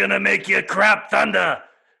 I'm gonna make you crap thunder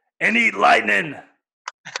and eat lightning.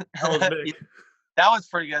 That was big. That was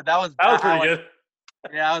pretty good. That was That was pretty good.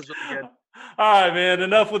 Yeah, that was really good. All right, man.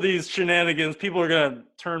 Enough with these shenanigans. People are gonna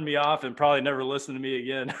turn me off and probably never listen to me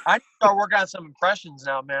again. I need to start working on some impressions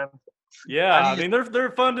now, man. Yeah, I mean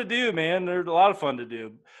they're fun to do, man. They're a lot of fun to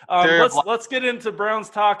do. They're Let's get into Browns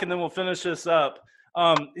talk and then we'll finish this up.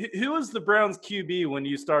 Who was the Browns QB when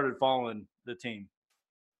you started following the team?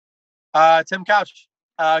 Tim Couch,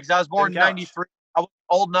 because I was born in '93. I was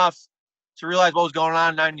old enough to realize what was going on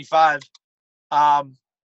in '95.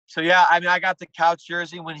 So yeah, I mean, I got the Couch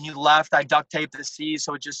jersey when he left. I duct taped the C,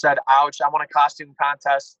 so it just said "Ouch." I won a costume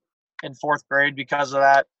contest in 4th grade because of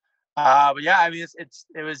that. But yeah, I mean,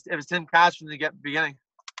 it was Tim Couch from the beginning.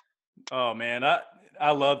 Oh man,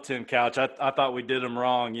 I love Tim Couch. I thought we did him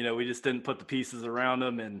wrong. You know, we just didn't put the pieces around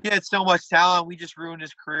him, and he had so much talent. We just ruined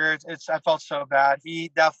his career. I felt so bad.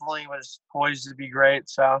 He definitely was poised to be great.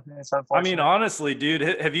 So it's unfortunate. I mean, honestly, dude,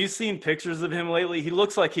 have you seen pictures of him lately? He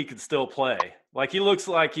looks like he could still play. Like he looks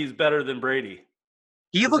like he's better than Brady.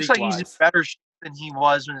 He looks like he's in better shape than he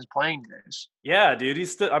was in his playing days. Yeah, dude.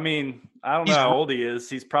 He's still. I mean, I don't know how old he is.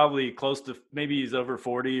 He's probably close to. Maybe he's over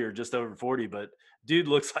 40 or just over 40. But dude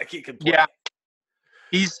looks like he could play. Yeah.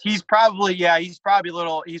 He's probably a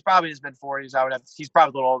little. He's probably in his mid-40s. I would have. He's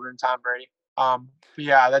probably a little older than Tom Brady. But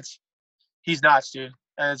yeah, he's nuts, dude.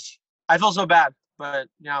 I feel so bad, but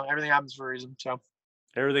everything happens for a reason. So.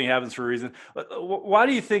 Everything happens for a reason. Why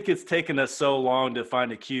do you think it's taken us so long to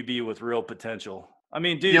find a QB with real potential? I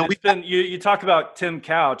mean, dude, it's been you talk about Tim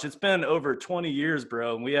Couch. It's been over 20 years,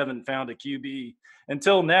 bro, and we haven't found a QB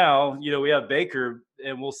until now. We have Baker,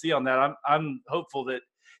 and we'll see on that. I'm hopeful that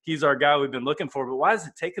he's our guy we've been looking for. But why is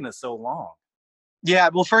it taking us so long? Yeah,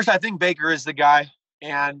 well, first I think Baker is the guy,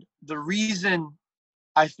 and the reason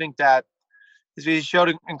I think that is he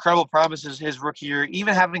showed incredible promises his rookie year.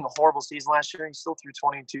 Even having a horrible season last year, he still threw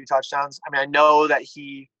 22 touchdowns. I mean, I know that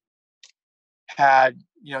he had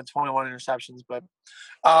 21 interceptions, but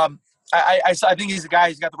I think he's the guy.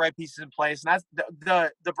 He's got the right pieces in place, and that's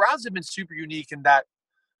the Browns have been super unique in that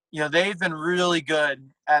they've been really good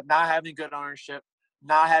at not having good ownership,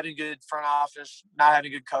 not having good front office, not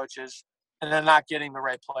having good coaches, and then not getting the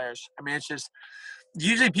right players. I mean, it's just.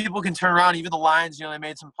 Usually people can turn around. Even the Lions, they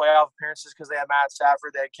made some playoff appearances because they had Matt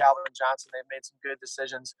Stafford, they had Calvin Johnson, they've made some good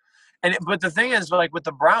decisions. But the thing is, like with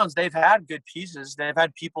the Browns, they've had good pieces. They've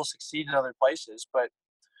had people succeed in other places. But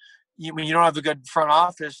when you don't have a good front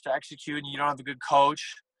office to execute, and you don't have a good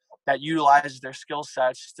coach that utilizes their skill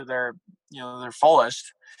sets to their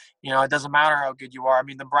fullest, it doesn't matter how good you are. I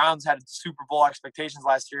mean, the Browns had Super Bowl expectations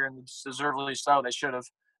last year, and deservedly so. They should have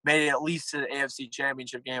made it at least to the AFC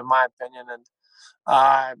Championship game, in my opinion. And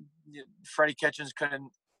Freddie Kitchens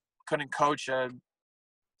couldn't coach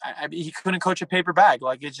he couldn't coach a paper bag.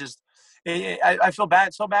 Like it's just, I feel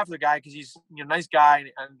so bad for the guy because he's a nice guy and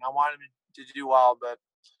I wanted him to do well, but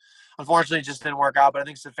unfortunately it just didn't work out. But I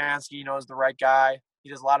think Stefanski, is the right guy. He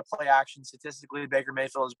does a lot of play action. Statistically, Baker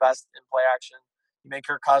Mayfield is best in play action. You make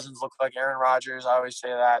Kirk Cousins look like Aaron Rodgers. I always say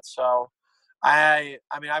that. So I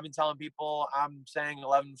mean, I've been telling people I'm saying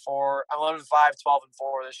 11-4. I'm 11-5, 12-4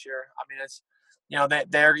 this year. I mean, it's.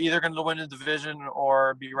 They're either going to win the division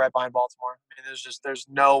or be right behind Baltimore. I mean, there's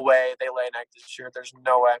no way they lay an egg this year. There's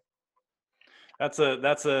no way. That's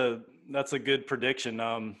a good prediction.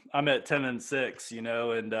 I'm at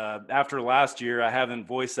 10-6, and after last year, I haven't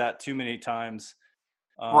voiced that too many times.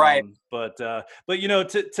 Right. But to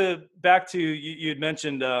back to you had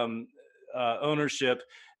mentioned ownership.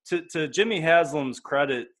 To Jimmy Haslam's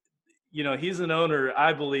credit. He's an owner,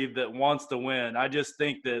 I believe, that wants to win. I just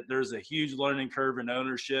think that there's a huge learning curve in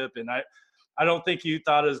ownership, and I don't think you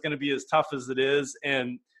thought it was going to be as tough as it is.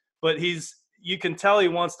 But you can tell he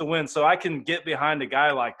wants to win, so I can get behind a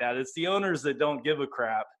guy like that. It's the owners that don't give a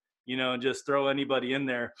crap, and just throw anybody in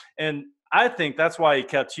there. And I think that's why he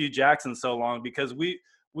kept Hugh Jackson so long, because we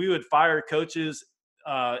would fire coaches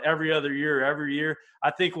every other year, every year. I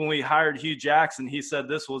think when we hired Hugh Jackson, he said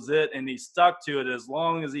this was it, and he stuck to it as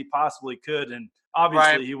long as he possibly could. And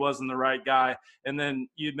obviously, He wasn't the right guy. And then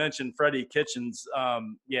you mentioned Freddie Kitchens.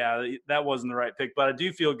 That wasn't the right pick. But I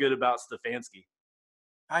do feel good about Stefanski.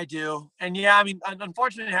 I do. And, I mean,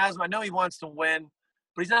 unfortunately, I know he wants to win,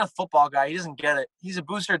 but he's not a football guy. He doesn't get it. He's a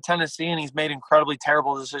booster at Tennessee, and he's made incredibly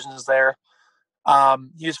terrible decisions there.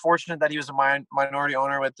 He was fortunate that he was a minority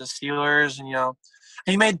owner with the Steelers, and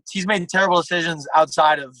he's made terrible decisions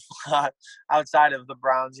outside of the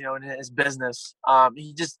Browns, in his business. I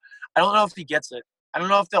don't know if he gets it. I don't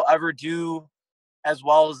know if they'll ever do as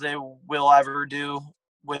well as they will ever do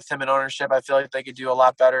with him in ownership. I feel like they could do a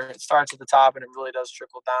lot better. It starts at the top and it really does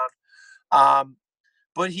trickle down.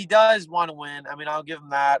 But he does want to win. I mean, I'll give him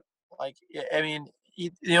that. Like, I mean,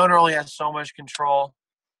 the owner only has so much control.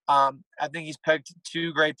 I think he's picked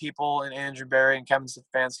two great people in Andrew Berry and Kevin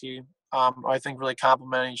Stefanski. I think really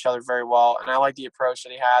complementing each other very well. And I like the approach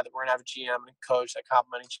that he had, that we're going to have a GM and a coach that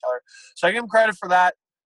complement each other. So I give him credit for that.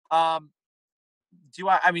 I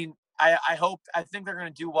think they're going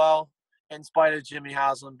to do well in spite of Jimmy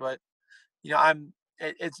Haslam. But,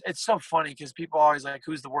 it's so funny because people are always like,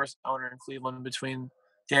 who's the worst owner in Cleveland between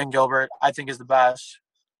Dan Gilbert, I think is the best,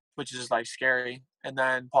 which is like scary. And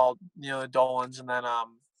then Paul, the Dolans, and then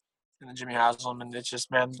Jimmy Haslam. And it's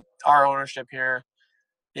just, man, our ownership here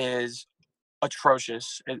is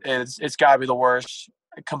atrocious. It's got to be the worst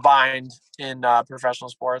combined in professional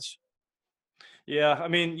sports. Yeah, I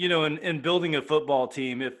mean, in building a football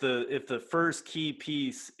team, if the first key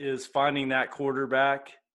piece is finding that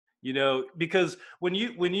quarterback, because when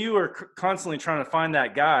you are constantly trying to find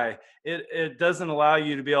that guy, it doesn't allow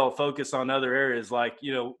you to be able to focus on other areas. Like,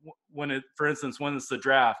 for instance, when it's the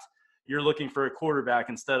draft, you're looking for a quarterback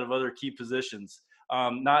instead of other key positions.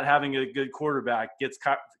 Not having a good quarterback gets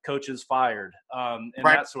coaches fired, and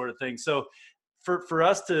right. That sort of thing. So for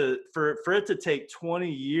it to take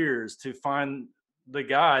 20 years to find the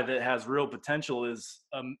guy that has real potential is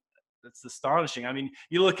it's astonishing. I mean,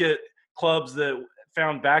 you look at clubs that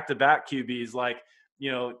found back-to-back QBs like,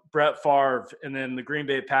 Brett Favre, and then the Green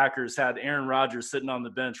Bay Packers had Aaron Rodgers sitting on the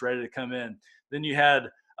bench ready to come in. Then you had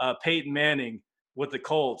Peyton Manning with the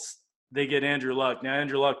Colts. They get Andrew Luck. Now,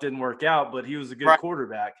 Andrew Luck didn't work out, but he was a good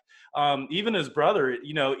quarterback. Even his brother,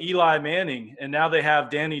 Eli Manning, and now they have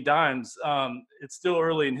Danny Dimes. It's still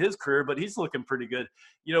early in his career, but he's looking pretty good.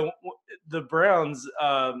 The Browns,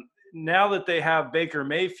 now that they have Baker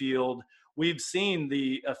Mayfield, we've seen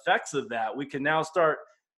the effects of that. We can now start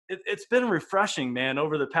 – it's been refreshing, man.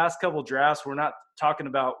 Over the past couple drafts, we're not talking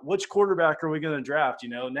about which quarterback are we going to draft.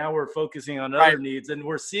 Now we're focusing on other needs, and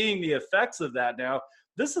we're seeing the effects of that now.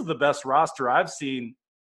 This is the best roster I've seen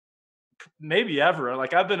maybe ever.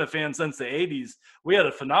 Like, I've been a fan since the 80s. We had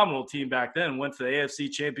a phenomenal team back then, went to the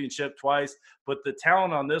AFC Championship twice. But the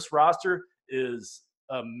talent on this roster is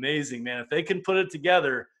amazing, man. If they can put it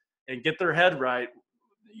together and get their head right,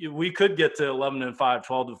 we could get to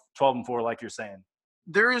 11-5, 12-4, like you're saying.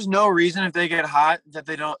 There is no reason if they get hot that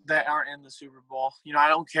aren't in the Super Bowl. I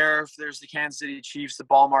don't care if there's the Kansas City Chiefs, the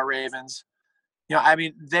Baltimore Ravens.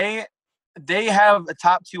 They have a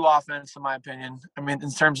top two offense, in my opinion. I mean, in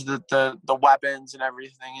terms of the weapons and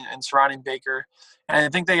everything and surrounding Baker. And I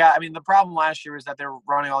think the problem last year was that they were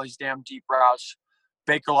running all these damn deep routes.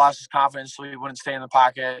 Baker lost his confidence, so he wouldn't stay in the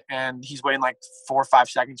pocket. And he's waiting like 4 or 5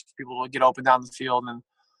 seconds for people to get open down the field. And,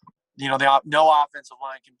 no offensive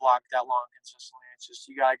line can block that long consistently. It's just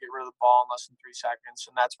you got to get rid of the ball in less than 3 seconds.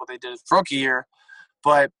 And that's what they did rookie year.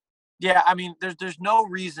 But, yeah, I mean, there's no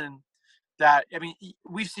reason that – I mean,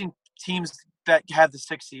 we've seen teams that had the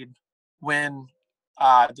 6th seed win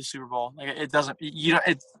the Super Bowl. Like, it doesn't –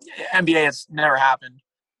 NBA, it's never happened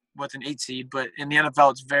with an 8 seed. But in the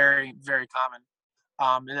NFL, it's very, very common.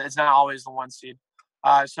 It's not always the 1 seed.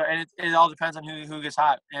 And it all depends on who gets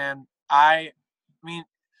hot. And I mean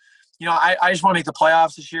 – I just want to make the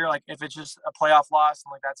playoffs this year. Like, if it's just a playoff loss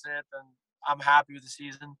and, like, that's it, then I'm happy with the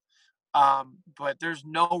season. But there's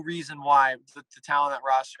no reason why the talent at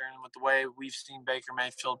roster and with the way we've seen Baker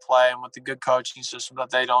Mayfield play and with the good coaching system that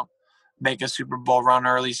they don't make a Super Bowl run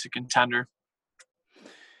or at least a contender.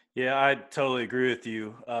 Yeah, I totally agree with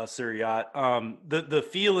you, Sir Yacht. The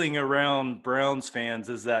feeling around Browns fans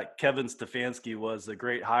is that Kevin Stefanski was a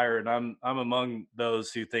great hire, and I'm among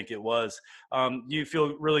those who think it was. Do you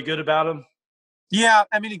feel really good about him? Yeah,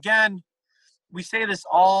 I mean, again, we say this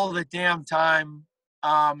all the damn time,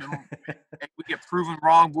 and we get proven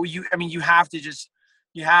wrong. But you have to just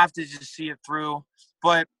see it through.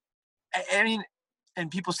 But I mean. And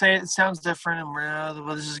people say it sounds different, and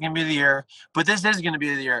well, this is going to be the year. But this is going to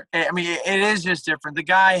be the year. I mean, it is just different. The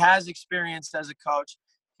guy has experience as a coach.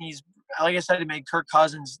 He's, like I said, he made Kirk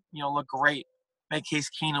Cousins, look great, make Case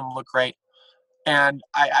Keenum look great. And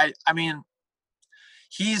I mean,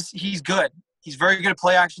 he's good. He's very good at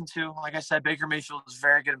play action too. Like I said, Baker Mayfield is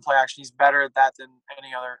very good in play action. He's better at that than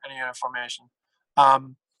any other formation.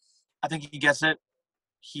 I think he gets it.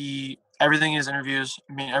 Everything in his interviews.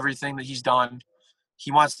 I mean, everything that he's done.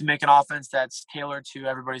 He wants to make an offense that's tailored to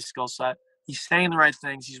everybody's skill set. He's saying the right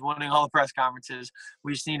things. He's winning all the press conferences.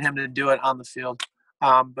 We've seen him to do it on the field.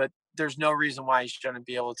 But there's no reason why he shouldn't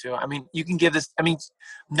be able to. I mean, you can give this – I mean,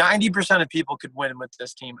 90% of people could win with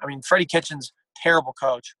this team. I mean, Freddie Kitchens terrible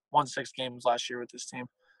coach. Won 6 games last year with this team,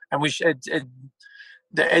 and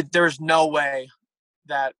there's no way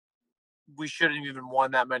that we shouldn't have even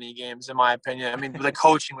won that many games, in my opinion. I mean, the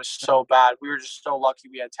coaching was so bad. We were just so lucky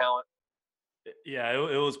we had talent. Yeah,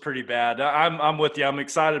 it was pretty bad. I'm with you. I'm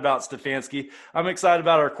excited about Stefanski. I'm excited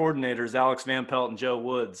about our coordinators, Alex Van Pelt and Joe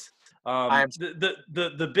Woods. I am.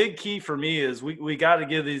 The big key for me is we got to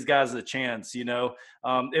give these guys a chance.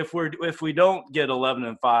 If we don't get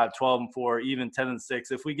 11-5, 12-4, even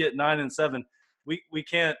 10-6, if we get 9-7, we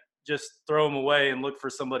can't just throw them away and look for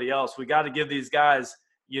somebody else. We got to give these guys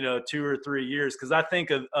 2 or 3 years, because I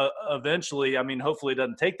think eventually, I mean, hopefully it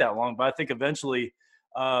doesn't take that long, but I think eventually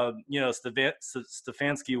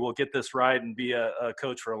Stefanski will get this right and be a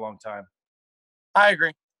coach for a long time. I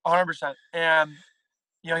agree, 100%. And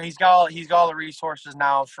he's got all the resources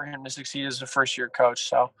now for him to succeed as a first-year coach.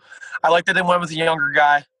 So I like that they went with a younger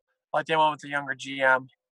guy. I like they went with a younger GM.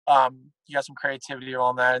 You got some creativity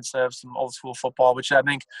on that instead of some old school football, which I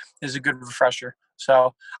think is a good refresher.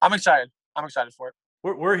 So I'm excited. I'm excited for it.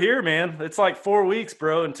 We're here, man. It's like 4 weeks,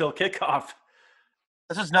 bro, until kickoff.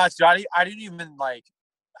 This is nuts, dude. I didn't even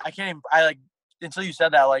until you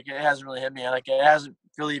said that, it hasn't really hit me. It hasn't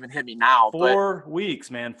really even hit me now. 4 weeks,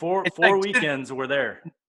 man. Four weekends we're there.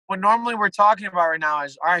 What normally we're talking about right now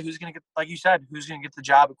is, all right, who's going to get, like you said, who's going to get the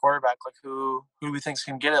job at quarterback? Like, who do we think is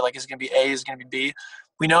going to get it? Like, is it going to be A? Is it going to be B?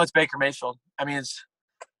 We know it's Baker Mayfield. I mean, it's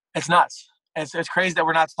nuts. It's crazy that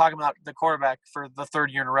we're not talking about the quarterback for the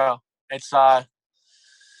 3rd year in a row. It's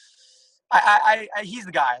he's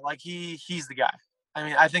the guy. Like, he's the guy. I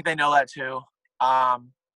mean, I think they know that too.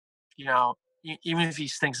 Even if he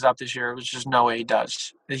stinks it up this year, there's just no way he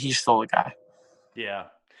does. He's still the guy. Yeah.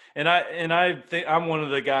 And I think I'm one of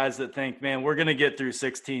the guys that think, man, we're going to get through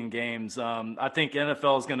 16 games. I think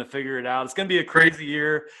NFL is going to figure it out. It's going to be a crazy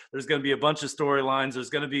year. There's going to be a bunch of storylines. There's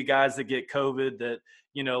going to be guys that get COVID that,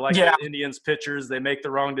 the Indians pitchers, they make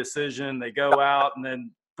the wrong decision. They go out and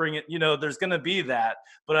then bring it, there's going to be that.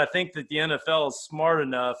 But I think that the NFL is smart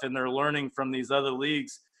enough, and they're learning from these other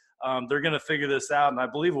leagues. They're going to figure this out, and I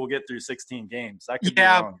believe we'll get through 16 games. I could be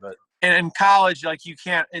wrong, but – and in college, you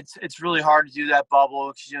can't. It's really hard to do that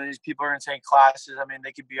bubble because these people are going to take classes. I mean,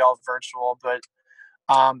 they could be all virtual, but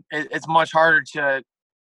it's much harder to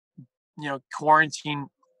quarantine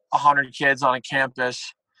 100 kids on a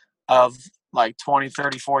campus of 20,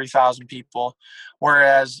 30, 40,000 people,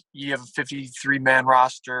 whereas you have a 53-man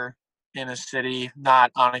roster in a city,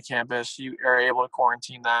 not on a campus. You are able to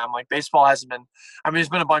quarantine them. Like, baseball hasn't been – I mean, there's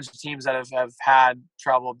been a bunch of teams that have had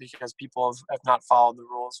trouble because people have not followed the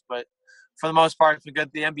rules. But for the most part, it's been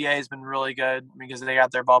good. The NBA has been really good because they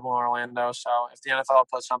got their bubble in Orlando. So if the NFL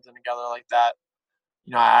puts something together like that,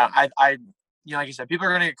 like you said, people are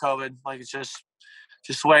going to get COVID. Like, it's just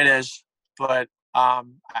the way it is. But, I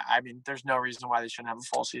mean, there's no reason why they shouldn't have a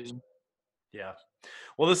full season. Yeah.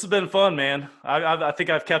 Well, this has been fun, man. I think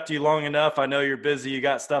I've kept you long enough. I know you're busy. You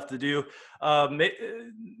got stuff to do.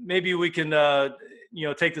 Maybe we can,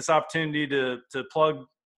 take this opportunity to plug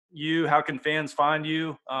you. How can fans find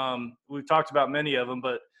you? We've talked about many of them,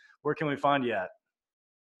 but where can we find you at?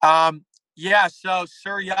 So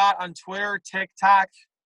Sir Yacht on Twitter, TikTok,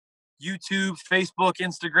 YouTube, Facebook,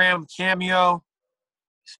 Instagram, Cameo,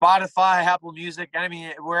 Spotify, Apple Music. I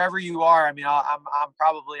mean, wherever you are, I mean, I'm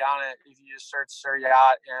probably on it if you just search Sir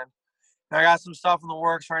Yacht. And I got some stuff in the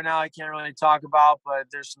works right now I can't really talk about, but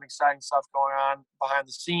there's some exciting stuff going on behind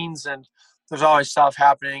the scenes, and there's always stuff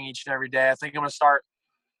happening each and every day. I think I'm going to start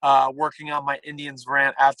working on my Indians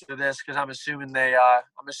rant after this, because I'm assuming they got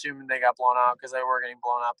blown out, because they were getting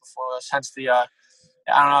blown out before this. Hence the I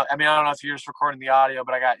don't know if you're just recording the audio,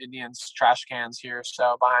 but I got Indians trash cans here,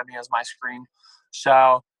 so behind me is my screen.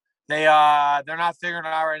 So they're not figuring it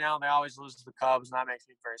out right now, and they always lose to the Cubs, and that makes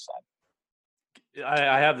me very sad.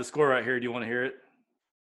 I have the score right here. Do you want to hear it?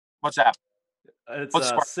 What's that? It's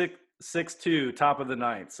 6-2, top of the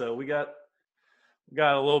ninth. So we got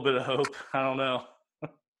a little bit of hope. I don't know.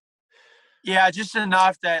 Yeah, just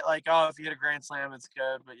enough that, if you hit a grand slam, it's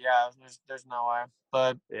good. But yeah, there's no way.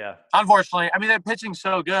 But yeah, unfortunately, I mean, they're pitching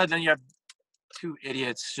so good. Then you have 2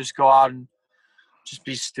 idiots just go out and just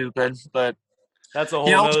be stupid. But that's a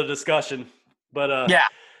whole other discussion. But yeah.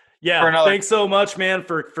 Thanks so much, man,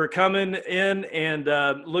 for coming in, and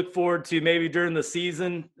look forward to maybe during the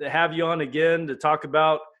season to have you on again to talk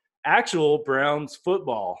about actual Browns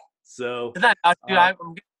football. So, dude, I'm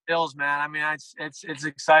getting chills, man. I mean, it's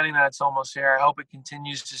exciting that it's almost here. I hope it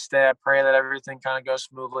continues to stay. I pray that everything kind of goes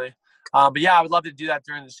smoothly. But yeah, I would love to do that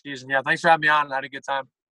during the season. Yeah, thanks for having me on. I had a good time.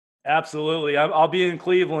 Absolutely. I'll be in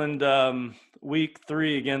Cleveland week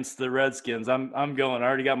 3 against the Redskins. I'm going. I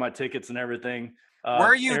already got my tickets and everything. Where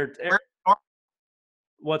are you?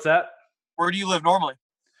 What's that? Where do you live normally?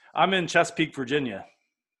 I'm in Chesapeake, Virginia.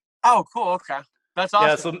 Oh, cool. Okay. That's Yeah.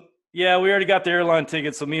 awesome. So yeah, we already got the airline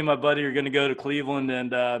tickets. So me and my buddy are going to go to Cleveland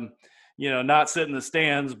and, not sit in the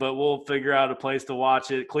stands, but we'll figure out a place to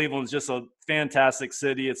watch it. Cleveland's just a fantastic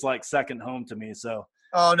city. It's like second home to me. So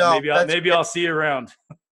Oh, no. maybe I'll see you around.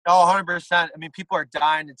 Oh, 100%. I mean, people are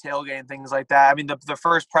dying to tailgate and things like that. I mean, the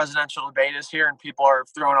first presidential debate is here, and people are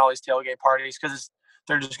throwing all these tailgate parties because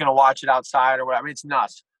they're just going to watch it outside or whatever. I mean, it's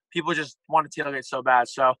nuts. People just want to tailgate so bad.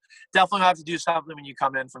 So definitely have to do something when you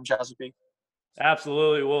come in from Chesapeake.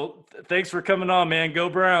 Absolutely. Well, thanks for coming on, man. Go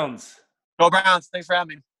Browns. Go Browns. Thanks for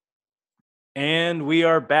having me. And we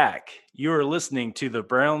are back. You are listening to the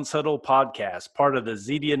Browns Huddle podcast, part of the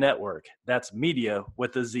Zedia Network. That's media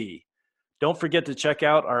with a Z. Don't forget to check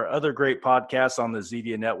out our other great podcasts on the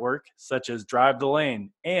Zedia Network, such as Drive the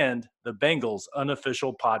Lane and the Bengals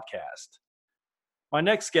Unofficial Podcast. My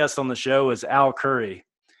next guest on the show is Al Curry.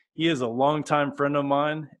 He is a longtime friend of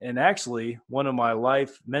mine and actually one of my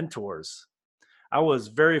life mentors. I was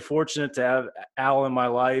very fortunate to have Al in my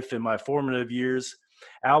life in my formative years.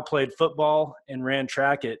 Al played football and ran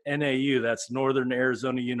track at NAU, that's Northern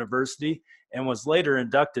Arizona University, and was later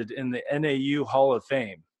inducted in the NAU Hall of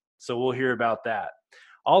Fame. So we'll hear about that.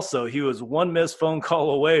 Also, he was one missed phone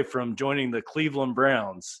call away from joining the Cleveland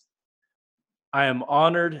Browns. I am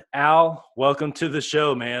honored. Al, welcome to the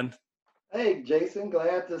show, man. Hey, Jason,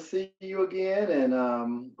 glad to see you again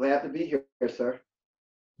and glad to be here, sir.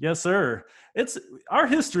 Yes, sir. It's our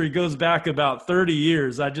history goes back about 30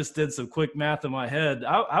 years. I just did some quick math in my head.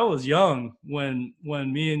 I was young when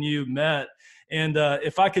me and you met, and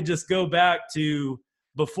if I could just go back to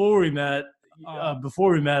before we met,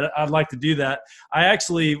 I'd like to do that. I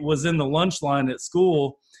actually was in the lunch line at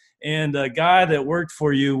school, and a guy that worked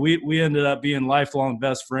for you, we ended up being lifelong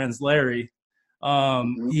best friends, Larry.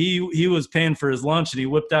 He was paying for his lunch, and he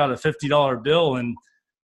whipped out a $50 bill, and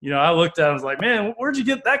I looked at him, I was like, man, where'd you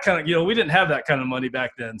get that kind of, we didn't have that kind of money back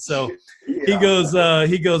then. So he goes,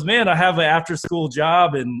 man, I have an after school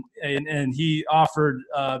job. And he offered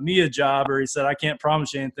me a job, or he said, I can't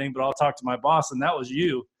promise you anything, but I'll talk to my boss. And that was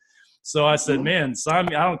you. So I said, man, sign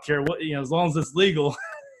me. I don't care what, as long as it's legal,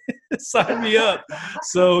 sign me up.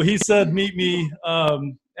 So he said, meet me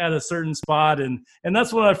at a certain spot. And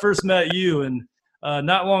that's when I first met you. And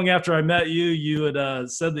not long after I met you, you had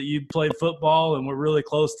said that you played football and were really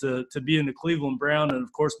close to being a Cleveland Brown. And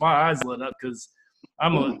of course, my eyes lit up because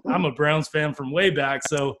I'm a Browns fan from way back.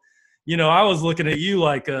 So, I was looking at you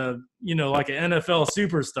like an NFL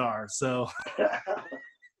superstar. So.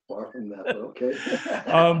 Far from that, but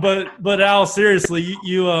okay. But Al, seriously,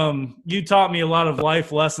 you taught me a lot of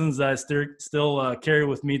life lessons that I still carry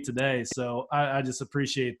with me today. So I just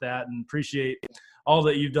appreciate that and appreciate all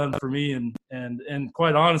that you've done for me. And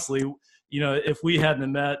quite honestly, if we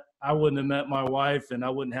hadn't met, I wouldn't have met my wife, and I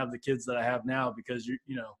wouldn't have the kids that I have now because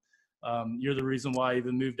you're the reason why I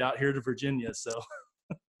even moved out here to Virginia. So.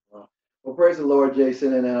 Well, praise the Lord,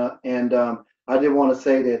 Jason, and I did want to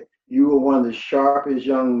say that you were one of the sharpest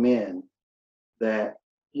young men that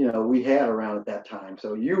we had around at that time.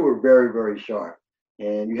 So you were very, very sharp,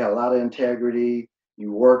 and you had a lot of integrity.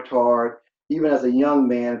 You worked hard, even as a young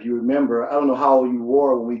man. If you remember, I don't know how old you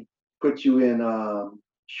were when we put you in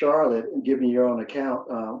Charlotte and giving your own account.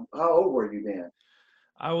 How old were you then?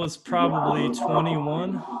 I was probably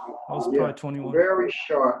 21. I was probably 21. Very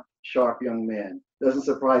sharp young man. Doesn't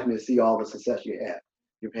surprise me to see all the success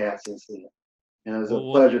you've had since then. And it was a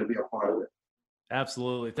pleasure to be a part of it.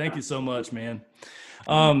 Absolutely. Thank you so much, man.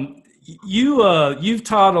 You've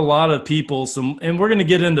taught a lot of people and we're going to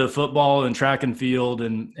get into football and track and field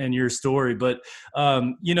and your story, but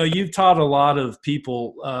you've taught a lot of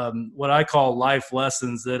people what I call life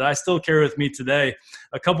lessons that I still carry with me today.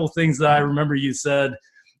 A couple things that I remember you said.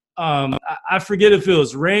 I forget if it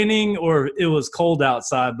was raining or it was cold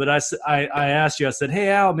outside, but I asked you, I said, hey,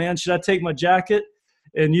 Al, man, should I take my jacket?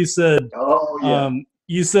 And you said,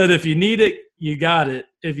 if you need it, you got it.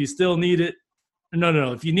 If you still need it,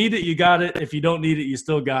 no. If you need it, you got it. If you don't need it, you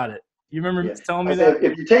still got it. You remember telling me that?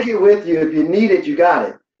 If you take it with you, if you need it, you got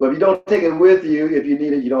it. But if you don't take it with you, if you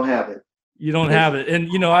need it, you don't have it. You don't have it. And,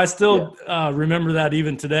 I still remember that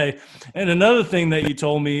even today. And another thing that you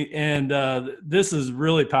told me, and this is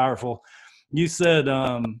really powerful. You said,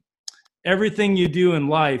 everything you do in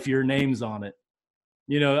life, your name's on it.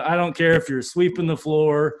 I don't care if you're sweeping the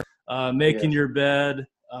floor, making your bed,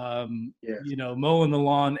 mowing the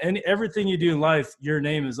lawn, and everything you do in life, your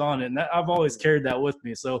name is on it. And I've always carried that with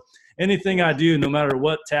me. So anything I do, no matter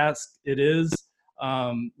what task it is,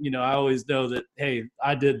 I always know that, hey,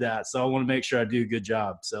 I did that. So I want to make sure I do a good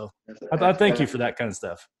job. So I thank you for that kind of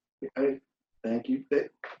stuff. Thank you.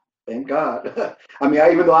 Thank God. I mean,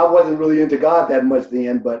 even though I wasn't really into God that much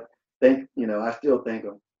then, but I still thank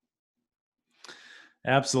him.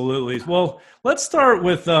 Absolutely. Well, let's start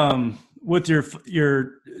with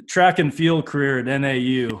your track and field career at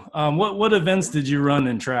NAU. What events did you run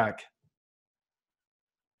in track?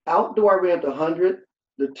 Outdoor, I ran the 100,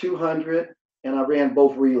 the 200, and I ran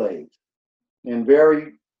both relays. And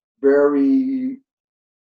very, very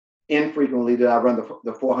infrequently did I run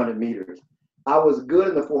the 400 meters. I was good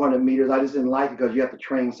in the 400 meters. I just didn't like it because you have to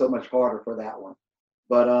train so much harder for that one.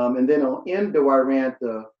 But and then on indoor, I ran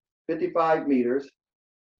the 55 meters,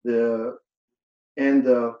 the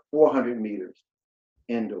 400 meters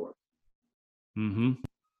indoor. Mm-hmm.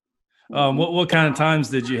 What kind of times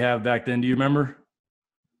did you have back then? Do you remember?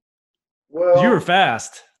 Well, you were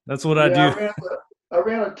fast. That's what I do. I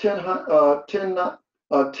ran a 10.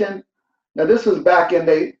 Now this was back in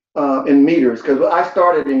meters because I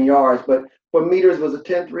started in yards, but for meters was a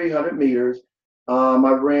 10 300 meters.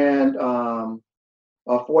 I ran a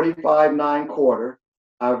 45 9/4.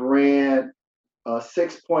 I've ran a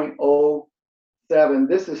 6.07.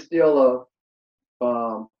 This is still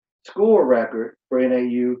a school record for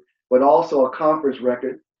NAU, but also a conference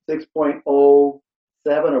record, 6.07 or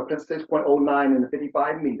 6.09 in the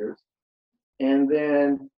 55 meters. And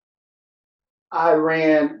then I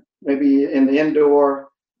ran maybe in the indoor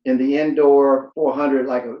 400,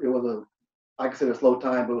 I consider a slow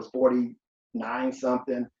time, but it was 49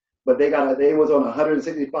 something. But they was on a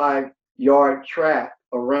 165 yard track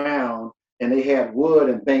around, and they had wood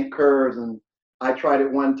and bank curves. And I tried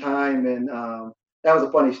it one time, and that was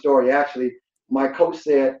a funny story. Actually, my coach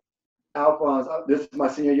said, Alphonse, this is my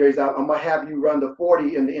senior year. He's out. I'm gonna have you run the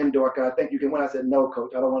 40 in the indoor because I think you can win. I said, no,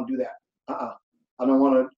 coach, I don't want to do that. I don't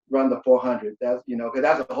want to run the 400. That's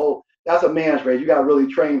because that's a man's race. You got to really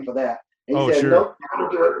train for that. And he said, sure. nope, you're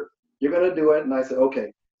gonna do it. You're gonna do it. And I said,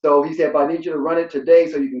 okay. So he said, but I need you to run it today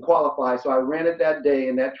so you can qualify. So I ran it that day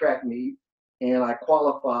in that track meet, and I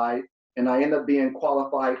qualified, and I ended up being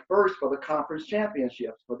qualified first for the conference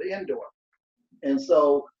championships for the indoor. And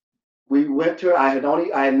so we went to. I had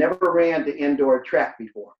never ran the indoor track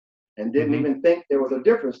before, and didn't even think there was a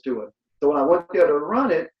difference to it. So when I went there to run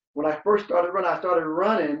it, when I first started running, I started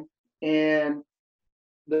running, and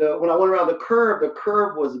when I went around the curve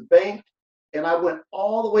was banked, and I went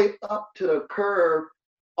all the way up to the curve,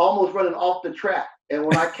 almost running off the track. And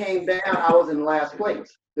when I came down, I was in last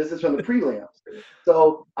place. This is from the prelims.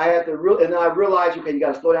 So I had to and then I realized, okay, you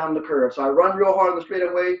got to slow down the curve. So I run real hard on the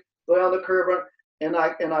straightaway, slow down the curve, and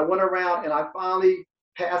I went around, and I finally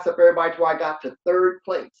passed up everybody till I got to third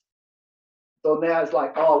place. So now it's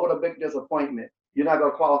like, oh, what a big disappointment. You're not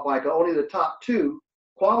going to qualify because only the top two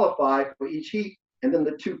qualify for each heat, and then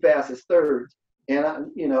the two fastest thirds.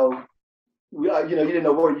 And you didn't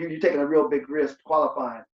know where you're taking a real big risk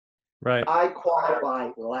qualifying. Right. I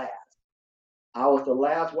qualified last. I was the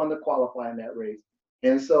last one to qualify in that race.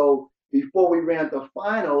 And so before we ran the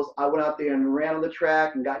finals, I went out there and ran on the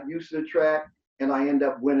track and got used to the track, and I ended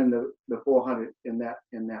up winning the 400 in that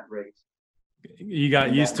race. You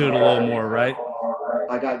got used to it a little more, right?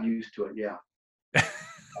 I got used to it, yeah.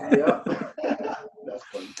 Yeah. That's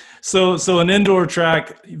funny. So an indoor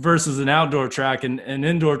track versus an outdoor track, and an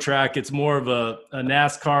indoor track, it's more of a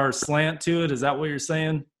NASCAR slant to it. Is that what you're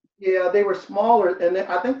saying? Yeah, they were smaller, and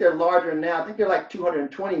I think they're larger now. I think they're like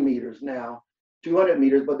 220 meters now, 200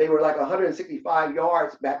 meters, but they were like 165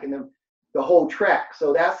 yards back in the whole track.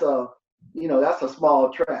 So that's a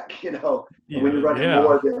small track, when you're running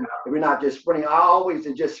more than, we're not just sprinting. I always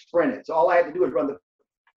just sprint it. So all I had to do was run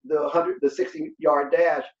the 60-yard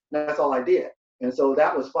dash. And that's all I did. And so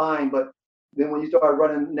that was fine. But then when you start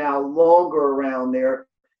running now longer around there,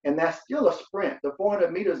 and that's still a sprint. The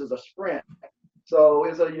 400 meters is a sprint. So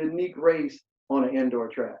it's a unique race on an indoor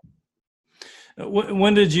track.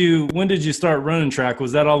 When did you start running track?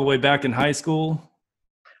 Was that all the way back in high school?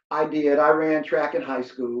 I did. I ran track in high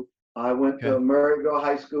school. I went to Maryville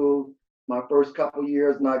High School my first couple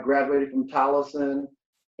years, and I graduated from Towson.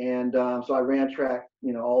 And so I ran track,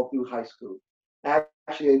 all through high school.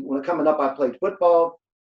 Actually, when coming up, I played football,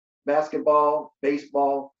 basketball,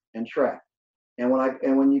 baseball, and track. And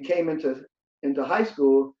when you came into high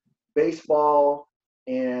school, baseball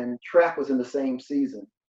and track was in the same season.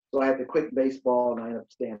 So I had to quit baseball, and I ended up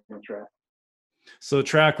staying in track. So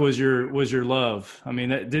track was your love. I mean,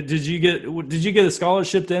 did you get a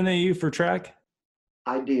scholarship to NAU for track?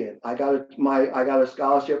 I did. I got a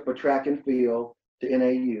scholarship for track and field to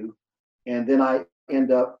NAU, and then I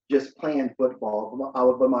end up just playing football.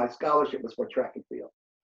 But my scholarship was for track and field.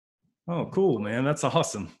 Oh, cool, man! That's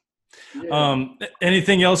awesome. Yeah.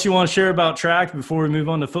 Anything else you want to share about track before we move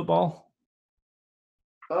on to football?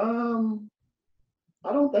 Um,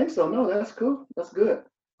 I don't think so. No, that's cool. That's good.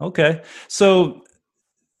 Okay. So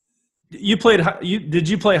you played, did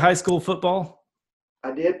you play high school football?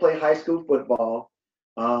 I did play high school football.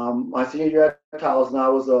 My senior year at Towson,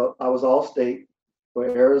 I was all state for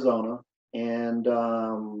Arizona, and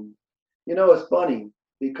it's funny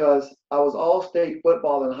because I was all state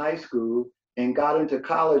football in high school and got into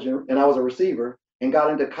college, and I was a receiver and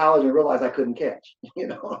got into college and realized I couldn't catch.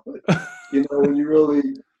 When you really,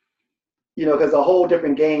 because a whole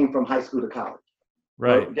different game from high school to college.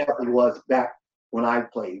 Well, Right. it definitely was back when I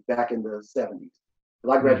played back in the 70s.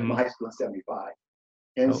 Because I graduated from high school in 75.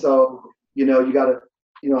 And Oh. so, you got to,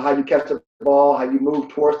 how you catch the ball, how you move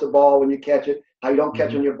towards the ball when you catch it, how you don't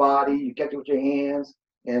catch on your body, you catch it with your hands,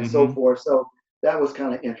 and so forth. So that was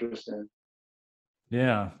kind of interesting.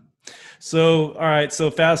 Yeah. So, all right.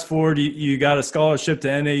 So fast forward, you got a scholarship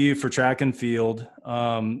to NAU for track and field.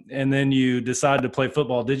 And then you decided to play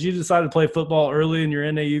football. Did you decide to play football early in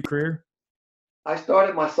your NAU career? I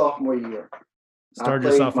started my sophomore year. Started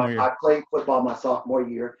your sophomore year. I played football my sophomore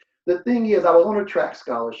year. The thing is, I was on a track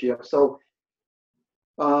scholarship. So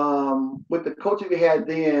with the coach we had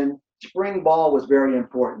then, spring ball was very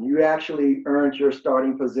important. You actually earned your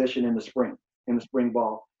starting position in the spring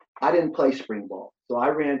ball. I didn't play spring ball, so I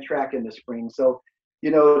ran track in the spring. So,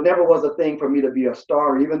 it never was a thing for me to be a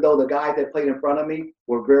star, even though the guys that played in front of me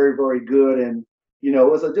were very, very good. And, it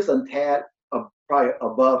was just a tad probably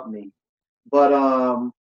above me. But I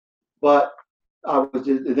was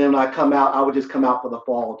just, then when I would just come out for the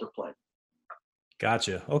fall to play.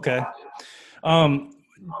 Gotcha. Okay.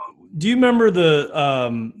 Do you remember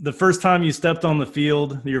the first time you stepped on the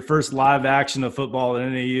field, your first live action of football at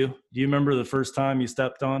NAU? Do you remember the first time you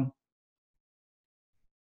stepped on?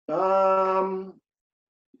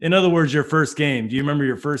 In other words, your first game. Do you remember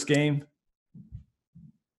your first game?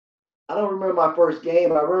 I don't remember my first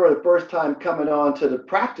game. I remember the first time coming on to the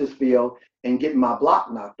practice field and getting my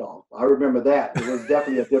block knocked off. I remember that. It was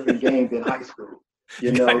definitely a different game than high school.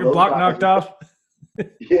 You got your block knocked off?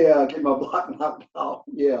 Yeah, getting my block knocked off.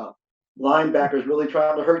 Yeah. Linebackers really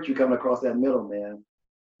trying to hurt you coming across that middle, man.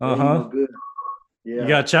 Uh-huh. Good. Yeah.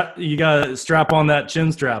 You got to strap on that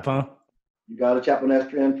chin strap, huh? You got to chap on that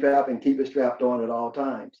chin strap and keep it strapped on at all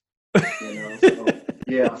times. So,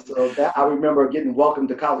 yeah. So that I remember getting welcomed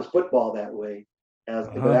to college football that way,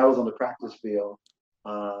 but I was on the practice field.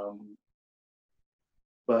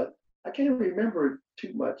 But I can't remember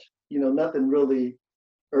too much. Nothing really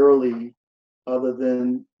early, other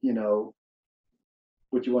than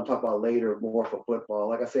what you want to talk about later, more for football.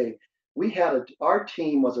 Like I say, we had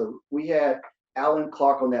we had Alan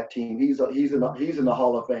Clark on that team. He's in the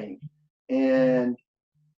Hall of Fame, and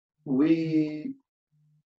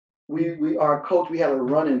our coach, we had a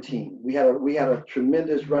running team. We had a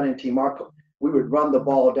tremendous running team. We would run the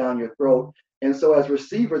ball down your throat, and so as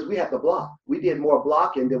receivers, we had to block. We did more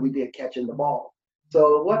blocking than we did catching the ball.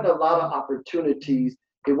 So it wasn't a lot of opportunities.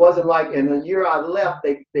 It wasn't like in the year I left,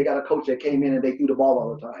 they got a coach that came in and they threw the ball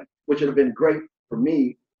all the time, which would have been great for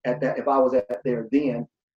me at that if I was at there then.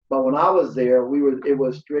 But when I was there, it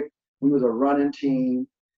was strict. We was a running team,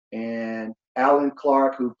 and Alan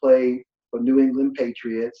Clark, who played for New England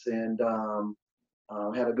Patriots and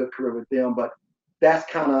had a good career with them. But that's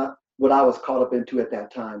kind of what I was caught up into at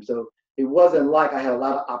that time. So it wasn't like I had a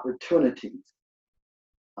lot of opportunities.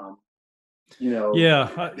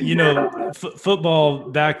 Football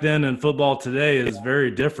back then and football today is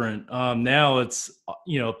very different. Now it's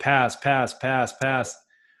pass.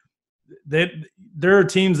 There are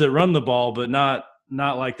teams that run the ball, but not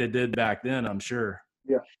like they did back then, I'm sure.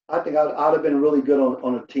 Yeah, I think I'd have been really good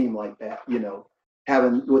on a team like that,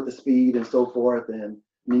 having with the speed and so forth and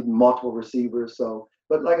needing multiple receivers. So,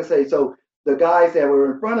 but like I say, so the guys that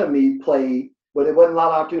were in front of me played, but it wasn't a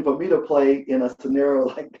lot of opportunity for me to play in a scenario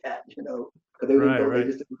like that, because they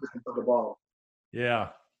just didn't throw the ball. Yeah.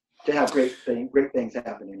 To have great things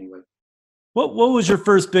happen anyway. What was your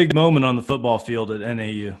first big moment on the football field at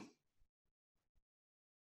NAU?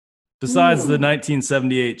 Besides the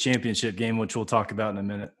 1978 championship game, which we'll talk about in a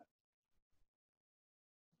minute.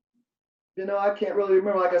 I can't really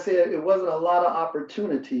remember. Like I said, it wasn't a lot of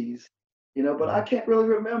opportunities, but I can't really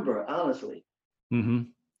remember, honestly. Mm-hmm.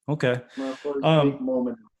 Okay. My first big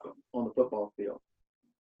moment on the football field.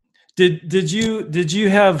 Did you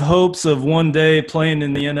have hopes of one day playing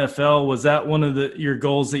in the NFL? Was that one of your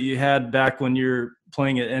goals that you had back when you're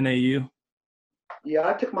playing at NAU? Yeah,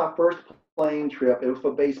 I took my first plane trip. It was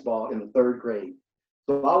for baseball in the third grade.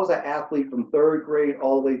 So I was an athlete from third grade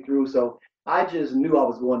all the way through. So I just knew I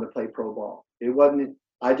was going to play pro ball.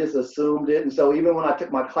 I just assumed it. And so even when I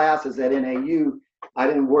took my classes at NAU, I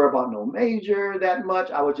didn't worry about no major that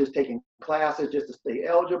much. I was just taking classes just to stay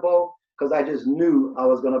eligible because I just knew I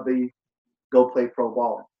was going to go play pro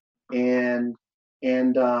ball.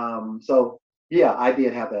 So yeah, I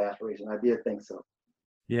did have that aspiration. I did think so.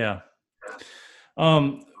 Yeah.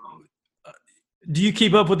 Um, do you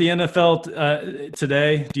keep up with the NFL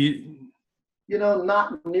today? Do you?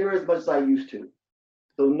 Not near as much as I used to.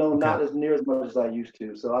 So no, Okay. not as near as much as I used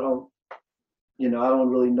to. So I don't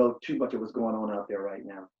really know too much of what's going on out there right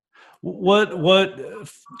now. What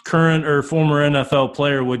current or former NFL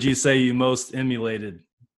player would you say you most emulated?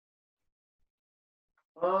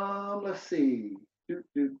 Let's see.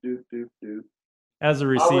 As a I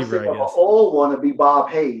would say receiver, I of an guess. old one would be Bob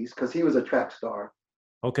Hayes because he was a track star.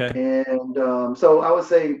 Okay. And so I would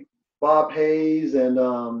say Bob Hayes and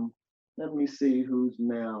let me see who's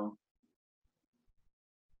now.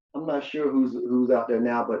 I'm not sure who's out there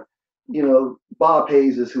now, but Bob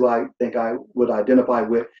Hayes is who I think I would identify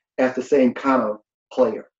with as the same kind of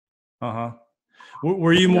player. Uh-huh.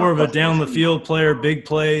 Were you more of a down the field player, big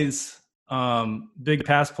plays, big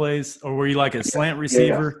pass plays, or were you like a slant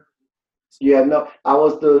receiver? Yeah, no, I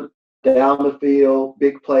was the down the field,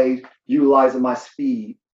 big plays, utilizing my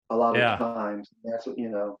speed a lot of times. That's what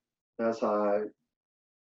that's how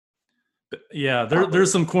Yeah,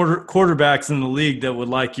 there's some quarterbacks in the league that would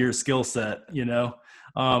like your skill set,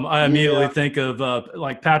 I immediately think of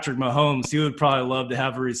like Patrick Mahomes. He would probably love to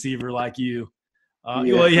have a receiver like you.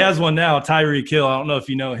 Well, he has one now, Tyreek Hill. I don't know if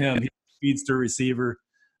you know him. He's a speedster receiver.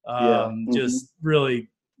 Just really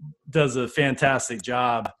does a fantastic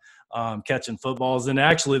job catching footballs. And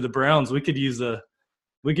actually, the Browns, we could use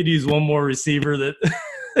one more receiver that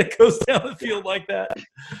that goes down the field like that.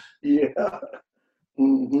 Yeah.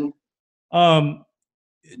 Mm-hmm.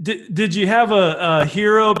 Did you have a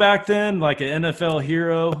hero back then, like an NFL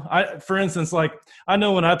hero? For instance, like I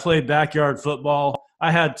know when I played backyard football, I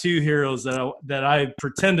had two heroes that I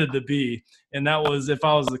pretended to be, and that was if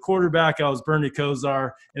I was the quarterback, I was Bernie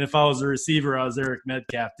Kosar, and if I was a receiver, I was Eric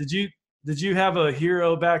Metcalf. Did you have a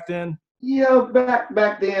hero back then? Yeah,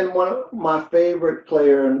 back then, one of my favorite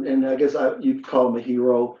player, and I guess you'd call him a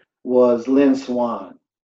hero, was Lynn Swan.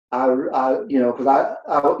 Because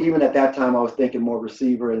I even at that time I was thinking more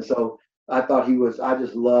receiver, and so I thought he was. I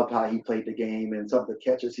just loved how he played the game and some of the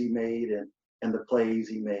catches he made and the plays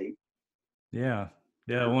he made. Yeah,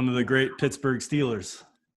 one of the great Pittsburgh Steelers.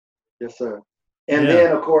 Yes, sir. And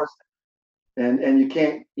then of course, and you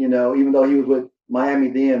can't, even though he was with Miami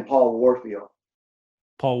then, Paul Warfield.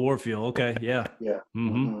 Paul Warfield. Okay, yeah. Yeah.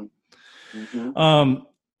 Mm-hmm. Mm-hmm.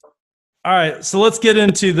 All right, so let's get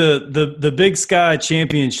into the Big Sky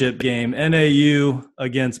Championship game, NAU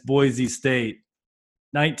against Boise State,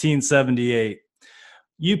 1978.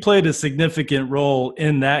 You played a significant role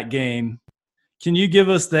in that game. Can you give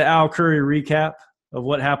us the Al Curry recap of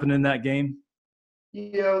what happened in that game?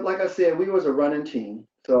 Yeah, like I said, we was a running team.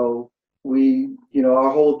 So we,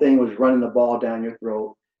 our whole thing was running the ball down your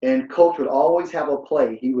throat. And coach would always have a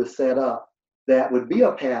play he would set up that would be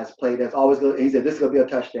a pass play that's always going to, he said, this is going to be a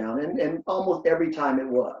touchdown. And almost every time it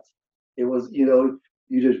was. It was, you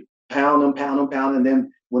just pound them. And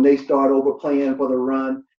then when they start over playing for the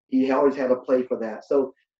run, he always had a play for that.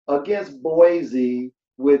 So against Boise,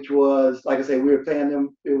 which was, like I say, we were playing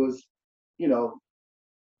them, it was,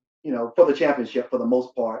 for the championship for the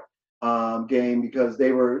most part game because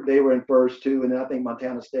they were in first too. And then I think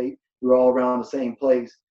Montana State, we were all around the same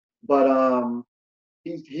place. But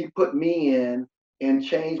he put me in and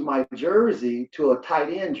changed my jersey to a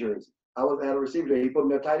tight end jersey. I was at a receiver there. He put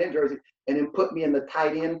me in a tight end jersey and then put me in the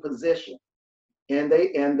tight end position. And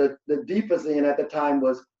the defense end at the time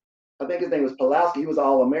was, I think his name was Pulaski. He was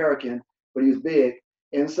All-American, but he was big.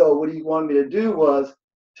 And so what he wanted me to do was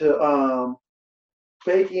to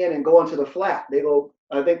fake in and go into the flat.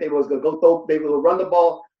 I think they was gonna go throw. They would run the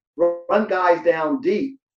ball, run guys down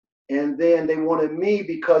deep, and then they wanted me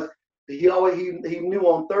because he knew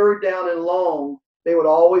on third down and long they would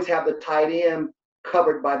always have the tight end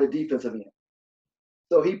covered by the defensive end.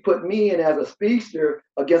 So he put me in as a speedster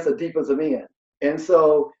against a defensive end, and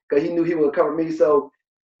so because he knew he would cover me, so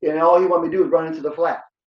and all he wanted me to do was run into the flat.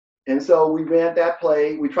 And so we ran that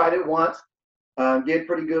play. We tried it once, get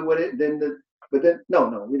pretty good with it. But then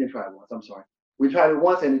no, we didn't try it once. I'm sorry. We tried it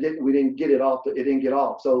once and we didn't get it off. It didn't get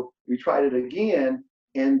off. So we tried it again.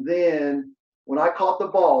 And then when I caught the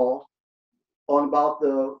ball on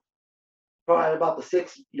probably about the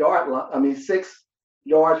 6 yard line, 6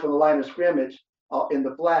 yards from the line of scrimmage in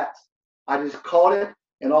the flats, I just caught it.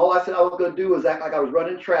 And all I said I was going to do was act like I was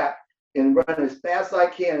running track and run as fast as I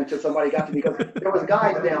can until somebody got to me because there was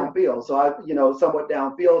guys downfield. So I, somewhat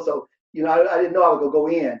downfield. So, I didn't know I was going to go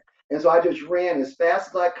in. And so I just ran as fast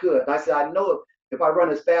as I could. And I said, I know if I run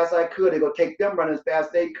as fast as I could, it would take them running as fast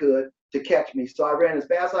as they could to catch me. So I ran as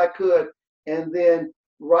fast as I could. And then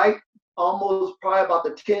right almost probably about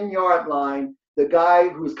the 10-yard line, the guy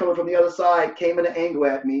who was coming from the other side came in an angle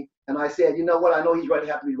at me. And I said, you know what? I know he's going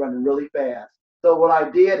to have to be running really fast. So what I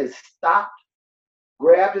did is stopped,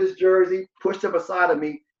 grabbed his jersey, pushed him aside of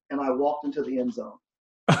me, and I walked into the end zone.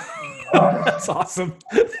 That's awesome.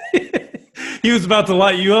 He was about to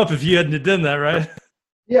light you up if you hadn't done that, right?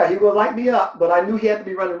 Yeah, he would light me up, but I knew he had to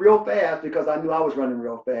be running real fast because I knew I was running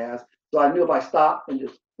real fast. So I knew if I stopped and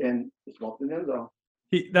just walked in the end zone.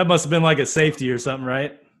 That must have been like a safety or something,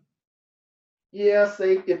 right? Yeah,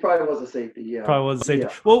 safety. It probably was a safety. Yeah, probably was a safety.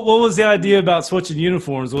 Yeah. What was the idea about switching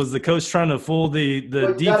uniforms? Was the coach trying to fool the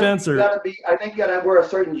defense, or? I think you gotta wear a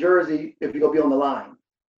certain jersey if you're gonna be on the line,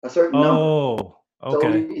 a certain number. Oh,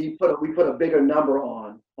 okay. So we put a bigger number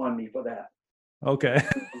on me for that. Okay.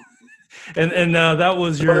 and that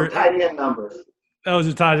was your tight end numbers. That was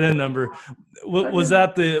your tight end number. Was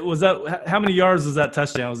that how many yards was that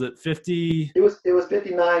touchdown? Was it 50? It was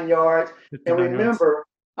 59 yards. 59 and remember,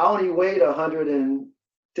 I only weighed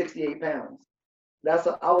 168 pounds. I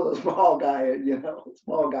was a small guy,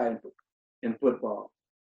 small guy in football.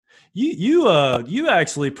 You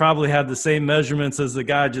actually probably had the same measurements as the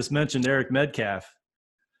guy I just mentioned, Eric Metcalf.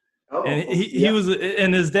 Oh, and he was,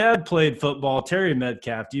 and his dad played football, Terry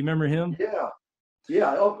Metcalf. Do you remember him?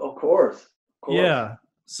 Yeah. Of course. Yeah.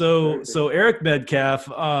 So Eric Metcalf,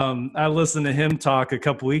 I listened to him talk a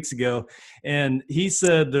couple weeks ago, and he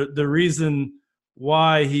said the reason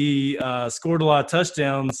why he scored a lot of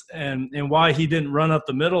touchdowns and why he didn't run up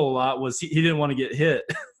the middle a lot was he didn't want to get hit.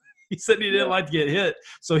 He said he didn't like to get hit.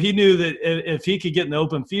 So he knew that if he could get in the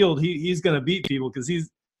open field, he's going to beat people because he's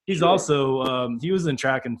Sure. also he was in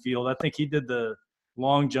track and field. I think he did the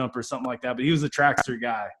long jump or something like that, but he was a trackster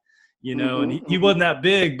guy, and he wasn't that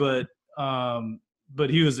big, but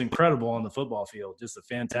he was incredible on the football field. Just a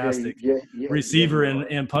fantastic receiver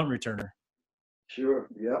and punt returner. Sure.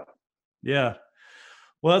 Yeah. Yeah.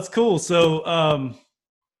 Well, that's cool. So,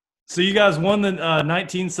 so you guys won the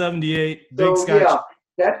 1978 Big Sky.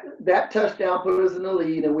 Yeah, that touchdown put us in the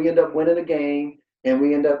lead, and we end up winning the game.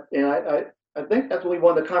 And I think that's when we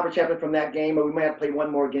won the conference championship from that game, or we might have to play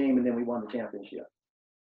one more game, and then we won the championship.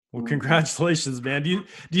 Well, congratulations, man. Do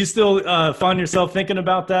you still find yourself thinking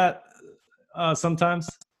about that sometimes?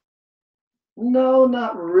 No,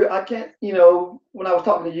 not really. I can't. When I was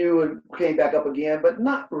talking to you, and came back up again, but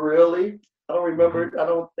not really. I don't remember. I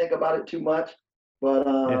don't think about it too much. But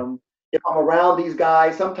if I'm around these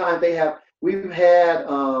guys, sometimes we've had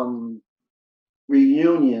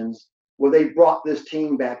reunions where they brought this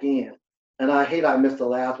team back in. And I missed the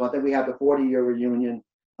last one. I think we had the 40-year reunion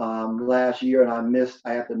last year, and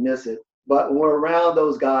I had to miss it. But when we're around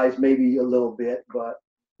those guys, maybe a little bit, but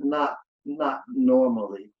not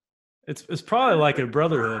normally. It's probably like a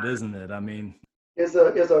brotherhood, isn't it? I mean, it's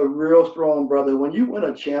a real strong brotherhood. When you win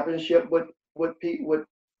a championship with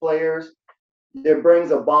players, there brings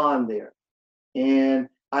a bond there. And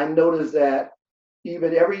I noticed that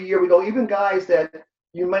even every year we go, even guys that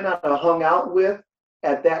you might not have hung out with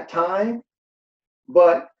at that time,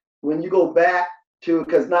 but when you go back to,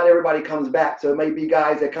 because not everybody comes back, so it may be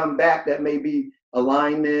guys that come back that may be a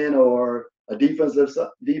lineman or a defensive a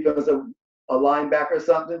linebacker or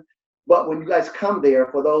something. But when you guys come there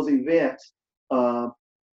for those events,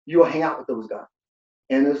 you'll hang out with those guys.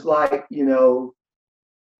 And it's like, it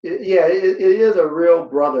is a real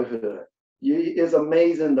brotherhood. It's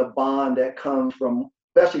amazing the bond that comes from,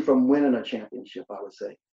 especially from winning a championship, I would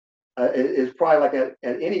say. It's probably like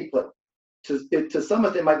at any place. To some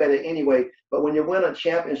extent, it might be that anyway, but when you win a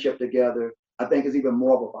championship together, I think it's even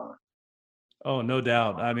more of a bond. Oh, no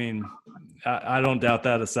doubt. I mean, I don't doubt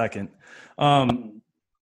that a second.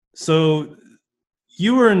 So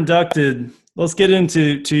you were inducted. Let's get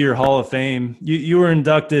into your Hall of Fame. You were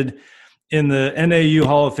inducted in the NAU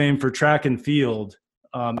Hall of Fame for track and field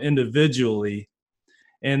individually,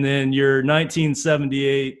 and then your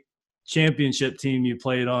 1978 championship team you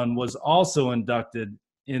played on was also inducted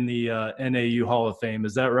in the NAU Hall of Fame.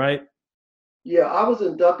 Is that right? Yeah, I was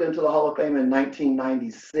inducted into the Hall of Fame in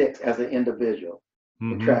 1996 as an individual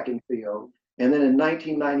in track and field. And then in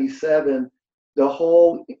 1997, the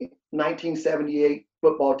whole 1978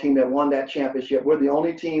 football team that won that championship, we're the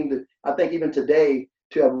only team that I think even today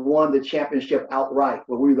to have won the championship outright,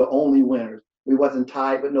 where we were the only winners. We wasn't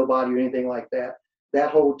tied with nobody or anything like that.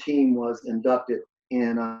 That whole team was inducted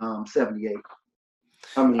in 78.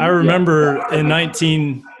 I remember in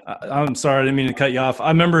I'm sorry, I didn't mean to cut you off. I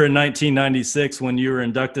remember in 1996 when you were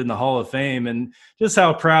inducted in the Hall of Fame, and just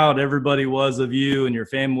how proud everybody was of you, and your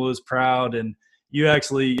family was proud. And you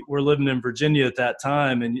actually were living in Virginia at that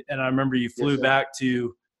time, and I remember you flew back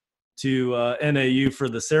to NAU for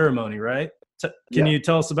the ceremony, right? Can you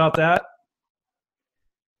tell us about that?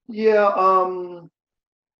 Yeah, I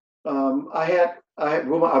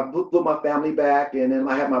flew my family back, and then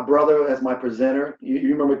I had my brother as my presenter. You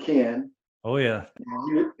remember Ken? Oh yeah.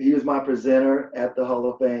 He was my presenter at the Hall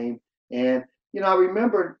of Fame, and I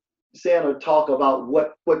remember saying a talk about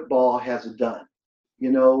what football has done.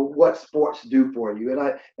 What sports do for you,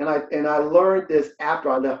 and I learned this after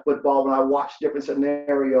I left football when I watched different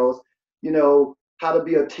scenarios. How to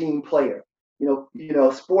be a team player.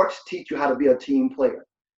 Sports teach you how to be a team player,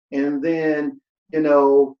 and then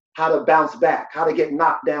how to bounce back, how to get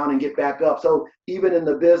knocked down and get back up. So even in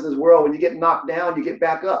the business world, when you get knocked down, you get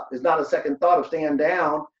back up. It's not a second thought of staying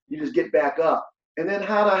down. You just get back up. And then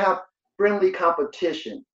how to have friendly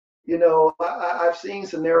competition. I've seen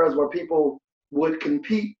scenarios where people would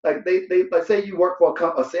compete. Like they like say you work for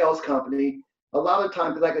a sales company. A lot of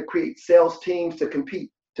times they like to create sales teams to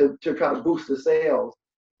compete to try to boost the sales.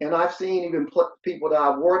 And I've seen even people that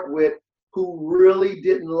I've worked with who really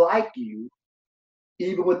didn't like you,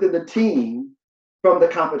 even within the team, from the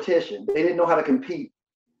competition. They didn't know how to compete,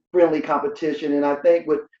 friendly competition. And I think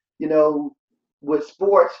with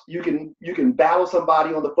sports, you can battle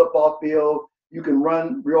somebody on the football field, you can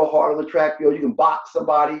run real hard on the track field, you can box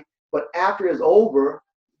somebody, but after it's over,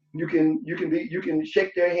 you can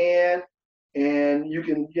shake their hand, and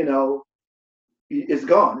it's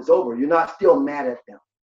gone, it's over. You're not still mad at them.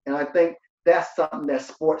 And I think that's something that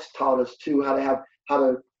sports taught us too, how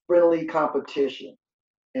to friendly competition.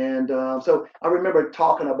 And so I remember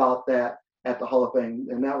talking about that at the Hall of Fame,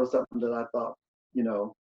 and that was something that I thought,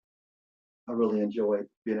 I really enjoyed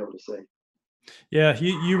being able to say. Yeah,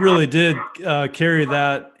 you really did carry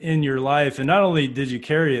that in your life. And not only did you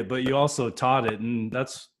carry it, but you also taught it. And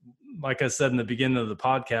that's, like I said in the beginning of the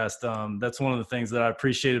podcast, that's one of the things that I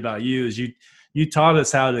appreciate about you is you taught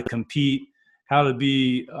us how to compete, how to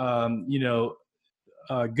be,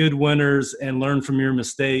 good winners and learn from your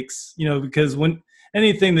mistakes, because when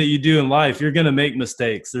anything that you do in life, you're going to make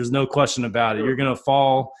mistakes. There's no question about it. You're going to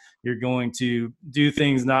fall. You're going to do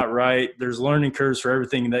things not right. There's learning curves for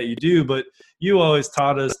everything that you do, but you always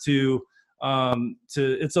taught us to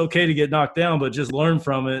it's okay to get knocked down, but just learn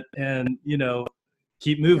from it and,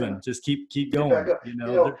 keep moving. Just keep going.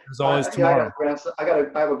 There's always tomorrow. I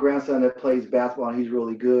have a grandson that plays basketball, and he's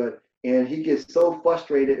really good. And he gets so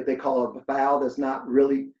frustrated if they call a foul that's not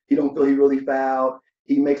really, he don't feel he really fouled.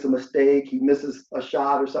 He makes a mistake. He misses a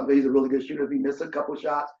shot or something. He's a really good shooter. If he misses a couple of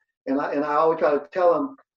shots. And I always try to tell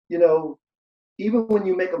him, even when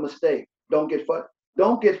you make a mistake, don't get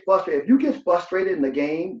frustrated. If you get frustrated in the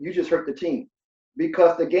game, you just hurt the team,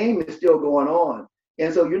 because the game is still going on.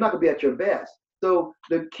 And so you're not going to be at your best. So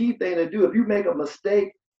the key thing to do, if you make a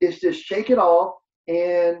mistake, is just shake it off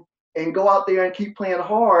and go out there and keep playing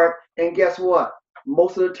hard. And guess what?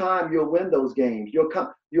 Most of the time you'll win those games. You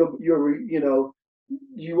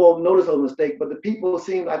won't notice a mistake, but I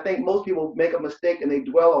think most people make a mistake and they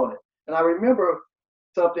dwell on it. And I remember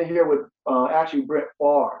something here with actually Brett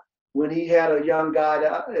Favre, when he had a young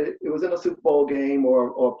guy it was in a Super Bowl game or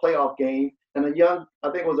a playoff game, and a young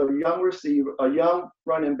receiver, a young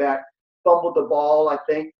running back fumbled the ball, I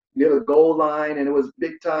think, near the goal line, and it was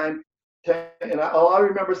big time. And all I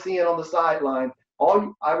remember seeing on the sideline,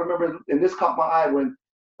 and this caught my eye, when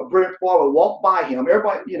Brett Favre would walk by him.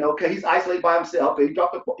 Everybody, okay, he's isolated by himself. He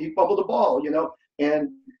fumbled the ball, and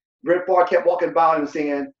Brett Favre kept walking by him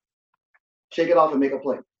saying, "Shake it off and make a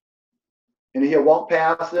play." And he'll walk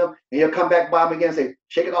past him, and he'll come back by him again and say,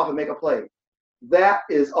 "Shake it off and make a play." That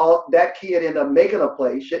is all. That kid ended up making a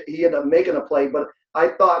play. He ended up making a play, but I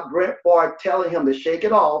thought Brett Favre telling him to shake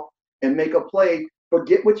it off and make a play,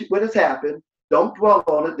 forget what has happened. Don't dwell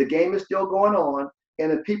on it. The game is still going on. And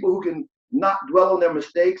the people who can not dwell on their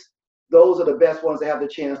mistakes, those are the best ones that have the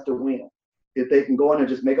chance to win. If they can go in and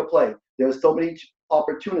just make a play. There's so many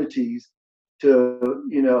opportunities to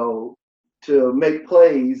make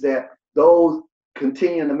plays, that those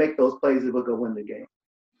continuing to make those plays will go win the game.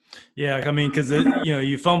 Yeah, I mean, because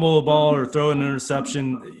you fumble a ball or throw an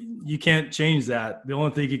interception, you can't change that. The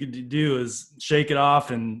only thing you could do is shake it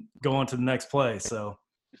off and go on to the next play. So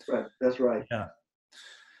that's right. Yeah,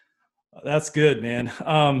 that's good, man.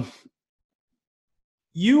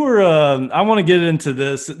 You were. I want to get into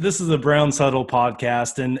this. This is a Browns Huddle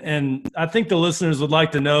podcast, and I think the listeners would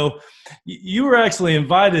like to know, you were actually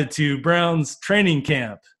invited to Browns training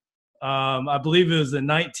camp. I believe it was in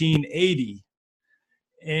 1980.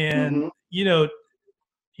 And, Mm-hmm.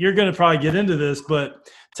 you're going to probably get into this, but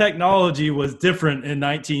technology was different in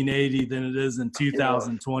 1980 than it is in It was.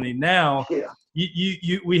 2020. Now, Yeah.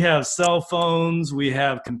 we have cell phones, we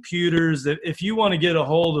have computers. If you want to get a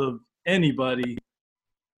hold of anybody,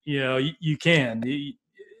 you can.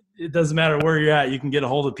 It doesn't matter where you're at, you can get a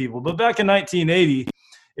hold of people. But back in 1980,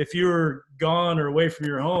 if you were gone or away from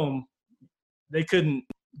your home, they couldn't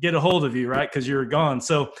get a hold of you, right? Because you were gone.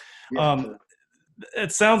 So Yes, sir.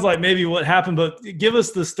 it sounds like maybe what happened, but give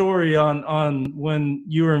us the story on when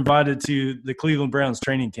you were invited to the Cleveland Browns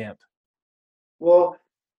training camp. Well,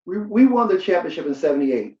 we won the championship in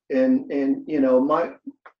 '78, and my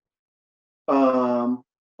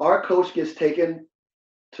our coach gets taken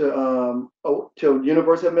to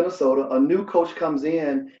University of Minnesota. A new coach comes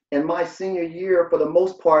in, and my senior year, for the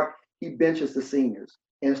most part, he benches the seniors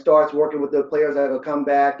and starts working with the players that will come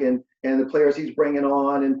back and the players he's bringing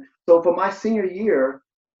on. And so for my senior year,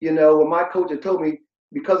 when my coach had told me,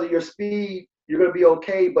 because of your speed, you're going to be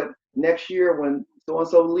okay, but next year when so and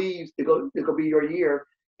so leaves, it'll be your year,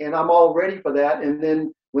 and I'm all ready for that. And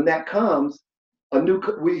then when that comes,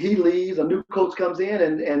 he leaves, a new coach comes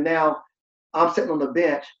in, and now I'm sitting on the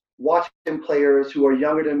bench watching players who are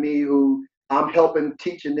younger than me, who I'm helping,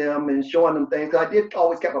 teaching them and showing them things. 'Cause I did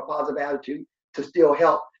always keep a positive attitude to still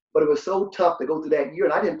help, but it was so tough to go through that year,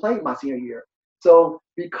 and I didn't play my senior year. So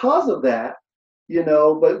because of that,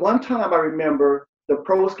 but one time I remember the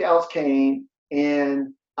pro scouts came,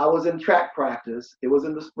 and I was in track practice. It was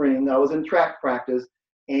in the spring. I was in track practice,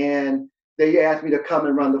 and they asked me to come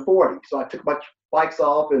and run the 40. So I took my bikes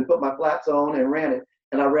off and put my flats on and ran it.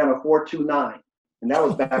 And I ran a 4.29, and that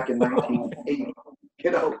was back in 1980.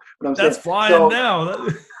 You know what I'm saying? That's flying so, now.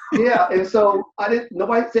 Yeah, and so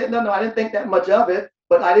nobody said nothing. I didn't think that much of it,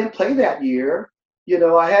 but I didn't play that year.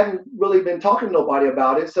 I hadn't really been talking to nobody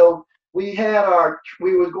about it. So we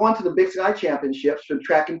was going to the Big Sky Championships for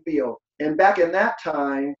track and field. And back in that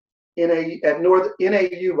time, NAU,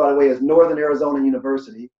 by the way, is Northern Arizona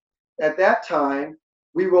University. At that time,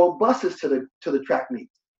 we rode buses to the track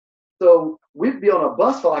meets. So we'd be on a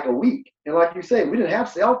bus for like a week. And like you say, we didn't have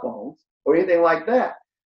cell phones or anything like that.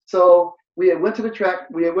 So we had went to the track.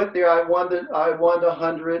 We had went there. I won the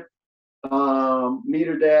 100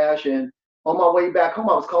 meter dash. And on my way back home,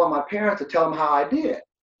 I was calling my parents to tell them how I did.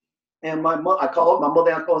 And I called my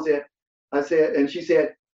mother on the phone. And she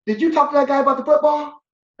said, "Did you talk to that guy about the football?"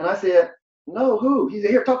 And I said, "No, who?" He said,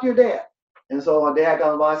 "Here, talk to your dad." And so my dad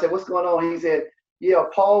got on the line. I said, "What's going on?" He said, "Yeah,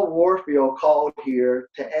 Paul Warfield called here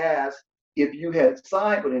to ask if you had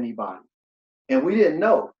signed with anybody." And we didn't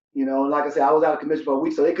know, and like I said, I was out of commission for a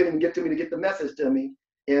week, so they couldn't even get to me to get the message to me.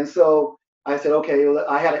 And so I said, okay,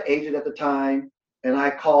 I had an agent at the time, and I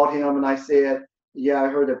called him and I said, "Yeah, I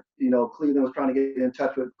heard that, Cleveland was trying to get in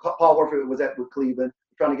touch with, Paul Warfield was with Cleveland,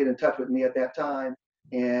 trying to get in touch with me at that time.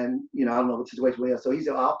 And, I don't know what the situation was." So he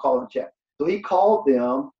said, "I'll call and check." So he called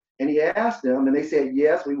them, and he asked them, and they said,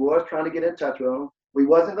 yes, we was trying to get in touch with him. We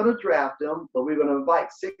wasn't going to draft him, but we were going to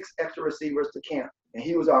invite 6 extra receivers to camp. And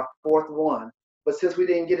he was our 4th one. But since we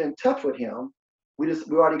didn't get in touch with him, we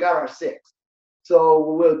already got our 6. So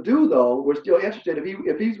what we'll do, though, we're still interested.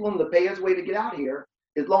 If he's willing to pay his way to get out here,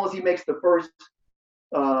 as long as he makes the first,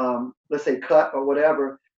 let's say, cut or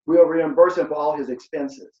whatever, we'll reimburse him for all his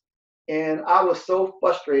expenses. And I was so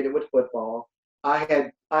frustrated with football. I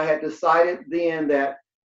had decided then that,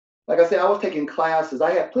 like I said, I was taking classes.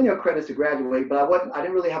 I had plenty of credits to graduate, but I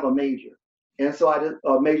didn't really have a major. And so I did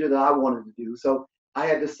a major that I wanted to do. So I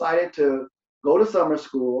had decided to go to summer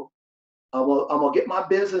school. I'm gonna get my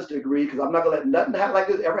business degree, because I'm not gonna let nothing like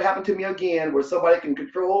this ever happen to me again, where somebody can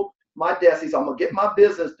control my destiny. So I'm gonna get my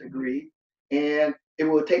business degree, and it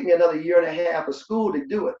will take me another year and a half of school to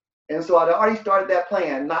do it. And so I'd already started that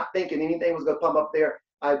plan, not thinking anything was gonna come up there.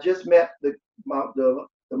 I just met the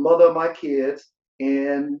mother of my kids,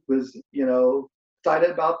 and was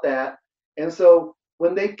excited about that. And so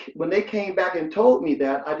when they came back and told me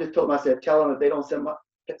that, I just told them, I said, "Tell them if they don't send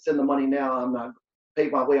the money now, I'm not pay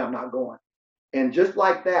my way, I'm not going." And just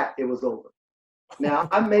like that, it was over. Now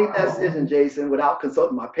I made that decision, Jason, without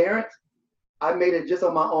consulting my parents. I made it just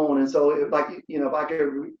on my own. And so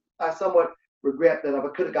I somewhat regret that I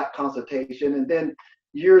could have got consultation. And then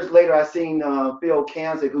years later, I seen Phil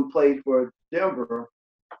Kansick, who played for Denver,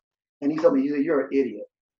 and he told me, he said, "You're an idiot."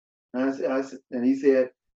 And he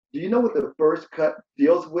said, "Do you know what the first cut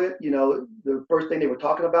deals with? The first thing they were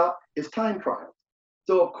talking about is time trials.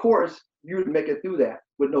 So of course you would make it through that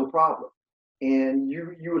with no problem, and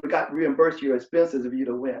you would have got reimbursed your expenses if you'd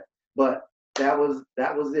have went. But that was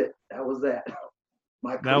it. That was that.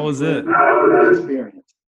 My That was it.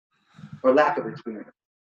 experience, or lack of experience."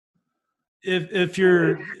 if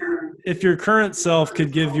your current self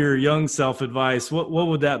could give your young self advice, what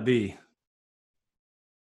would that be?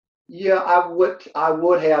 Yeah, I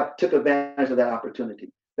would have took advantage of that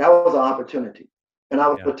opportunity. That was an opportunity, and I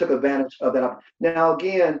would Yeah. have took advantage of that. Now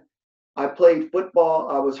again, I played football.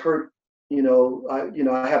 I was hurt. I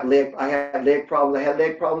had leg problems. I had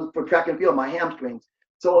leg problems for track and field, my hamstrings.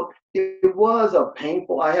 So it was a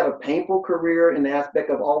painful. I had a painful career in the aspect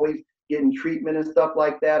of always getting treatment and stuff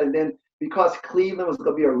like that. And then because Cleveland was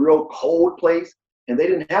going to be a real cold place, and they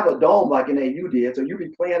didn't have a dome like in AU did, so you'd be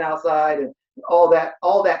playing outside and all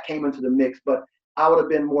that came into the mix. But I would have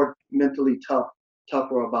been more mentally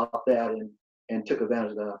tougher about that, and took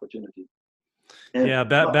advantage of that opportunity. And Yeah,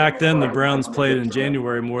 back then the Browns played in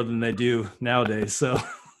January more than they do nowadays. So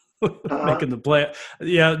uh, making the play,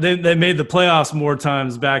 yeah, they made the playoffs more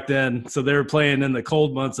times back then. So they were playing in the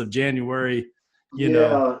cold months of January.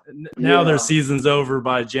 yeah, Now their yeah. season's over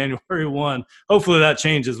by January 1. Hopefully that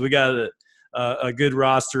changes. We got a good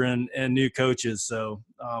roster and new coaches, so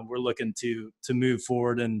we're looking to move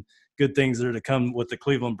forward, and good things are to come with the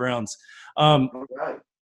Cleveland Browns. All right.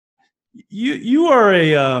 You are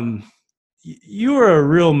a you are a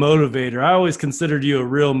real motivator. I always considered you a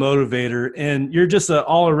real motivator, and you're just an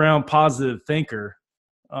all-around positive thinker.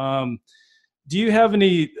 Um, do you have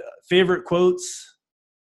any favorite quotes?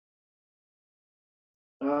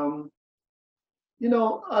 Um, I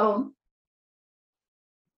don't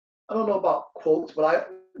know about quotes, but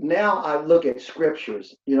I look at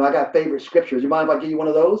scriptures. I got favorite scriptures. You mind if I give you one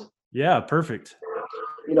of those? Yeah, perfect.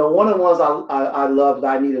 One of the ones I love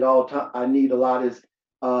that I need at all time. I need a lot is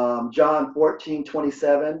John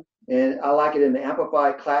 14:27, and I like it in the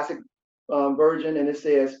Amplified Classic version, and it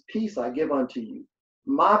says, "Peace I give unto you,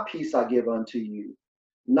 my peace I give unto you,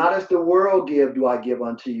 not as the world give do I give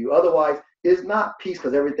unto you. Otherwise, it's not peace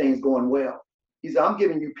because everything's going well. He said, I'm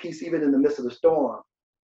giving you peace even in the midst of the storm."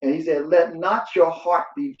 And he said, "Let not your heart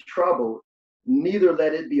be troubled, neither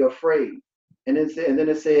let it be afraid." And then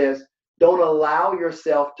it says, "Don't allow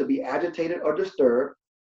yourself to be agitated or disturbed.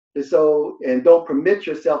 And don't permit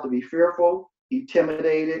yourself to be fearful,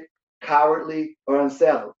 intimidated, cowardly, or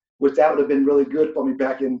unsettled," which that would have been really good for me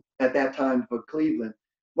back in at that time for Cleveland.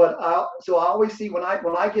 So I always see when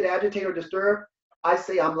I get agitated or disturbed, I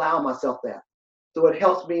say I'm allowing myself that. So it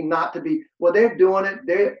helps me not to be, well, they're doing it.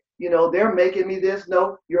 They're making me this.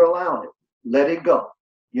 No, you're allowing it. Let it go.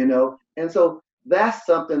 And so that's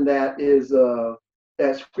something that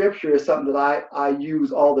scripture is something that I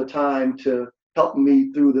use all the time to help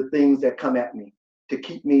me through the things that come at me, to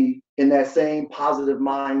keep me in that same positive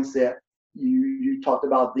mindset you talked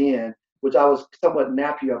about then, which I was somewhat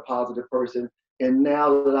naturally a positive person. And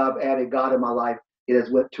now that I've added God in my life, it has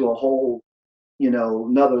went to a whole,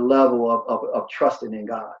 another level of trusting in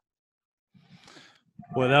God.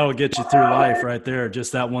 Boy, that'll get you through life right there.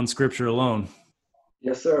 Just that one scripture alone.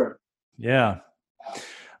 Yes, sir. Yeah.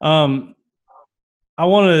 I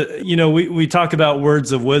want to, we talk about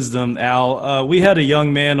words of wisdom, Al. We had a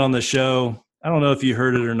young man on the show. I don't know if you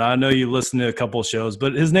heard it or not. I know you listened to a couple of shows,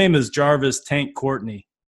 but his name is Jarvis Tank Courtney.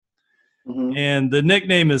 Mm-hmm. And the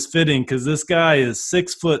nickname is fitting because this guy is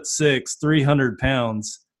 6'6", 300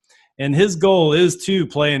 pounds. And his goal is to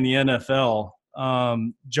play in the NFL.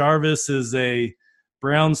 Jarvis is a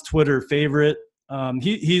Browns Twitter favorite.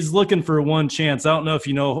 He's looking for one chance. I don't know if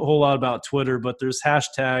you know a whole lot about Twitter, but there's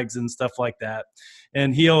hashtags and stuff like that.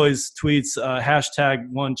 And he always tweets hashtag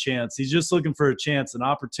one chance. He's just looking for a chance, an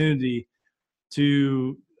opportunity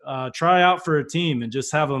to try out for a team and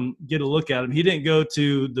just have them get a look at him. He didn't go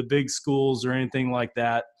to the big schools or anything like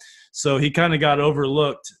that. So he kind of got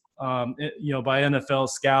overlooked, by NFL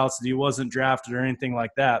scouts, and he wasn't drafted or anything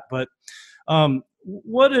like that. But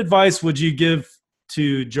what advice would you give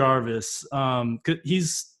to Jarvis?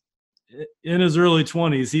 He's in his early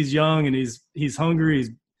 20s. He's young and he's hungry.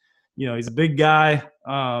 He's a big guy.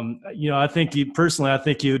 I think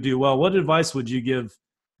he would do well. What advice would you give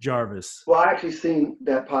Jarvis? Well, I actually seen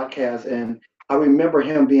that podcast, and I remember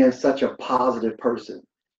him being such a positive person.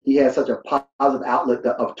 He had such a positive outlook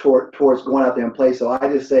towards going out there and play. So I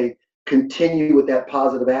just say continue with that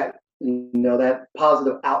that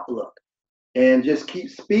positive outlook, and just keep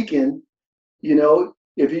speaking.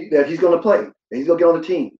 That he's going to play, that he's going to get on the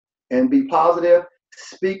team, and be positive.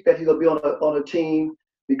 Speak that he's going to be on a team,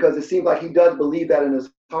 because it seems like he does believe that in his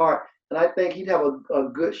heart, and I think he'd have a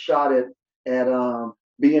good shot at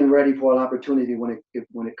being ready for an opportunity when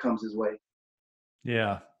it comes his way.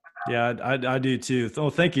 Yeah, I do too.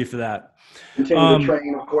 Oh, thank you for that. Continue to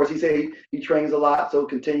train, of course. He said he trains a lot, so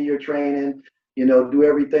continue your training. Do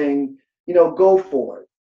everything. Go for it.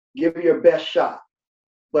 Give it your best shot.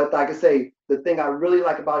 But like I say, the thing I really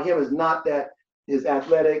like about him is not that his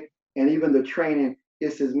athletic and even the training,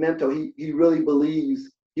 it's his mental. He really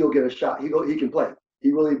believes he'll get a shot. He can play.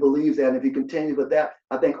 He really believes that. And if he continues with that,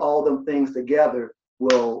 I think all them things together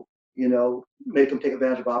will, make him take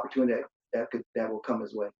advantage of opportunity that will come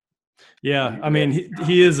his way. Yeah, I mean,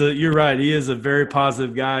 he is you're right. He is a very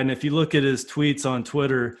positive guy. And if you look at his tweets on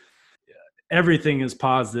Twitter, everything is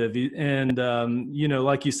positive. And,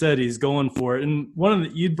 like you said, he's going for it. And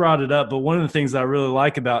you brought it up, but one of the things I really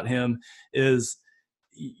like about him is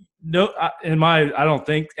I don't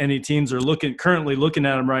think any teams are currently looking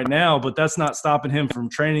at him right now, but that's not stopping him from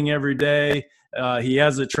training every day. He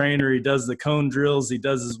has a trainer. He does the cone drills. He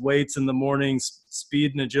does his weights in the mornings,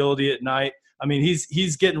 speed and agility at night. I mean,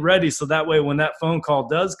 he's getting ready. So that way, when that phone call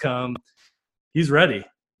does come, he's ready,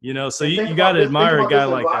 so you got to admire a guy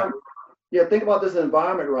like that. Yeah. Think about this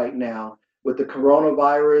environment right now with the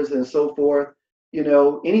coronavirus and so forth.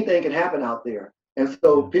 Anything can happen out there. And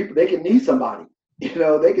so people, they can need somebody, they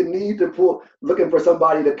can need to looking for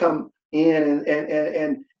somebody to come in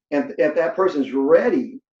and if that person's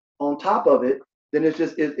ready on top of it, then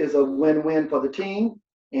it's a win-win for the team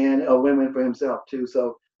and a win-win for himself too.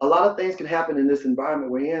 So a lot of things can happen in this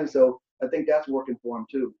environment we're in. So I think that's working for him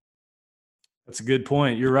too. That's a good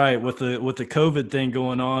point. You're right. With the COVID thing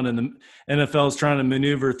going on and the NFL is trying to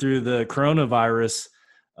maneuver through the coronavirus,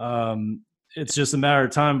 it's just a matter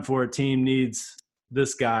of time before a team needs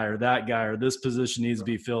this guy or that guy or this position needs to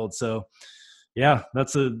be filled. So, yeah,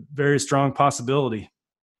 that's a very strong possibility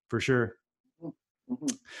for sure.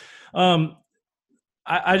 Mm-hmm.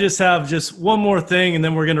 I just have just one more thing, and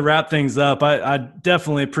then we're going to wrap things up. I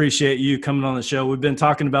definitely appreciate you coming on the show. We've been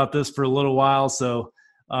talking about this for a little while, so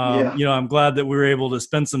I'm glad that we were able to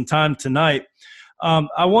spend some time tonight.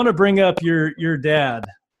 I want to bring up your dad,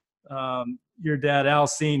 Al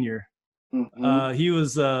Sr. Mm-hmm. He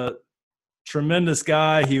was a tremendous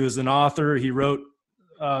guy. He was an author. He wrote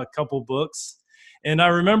a couple books. And I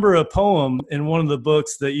remember a poem in one of the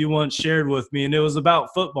books that you once shared with me, and it was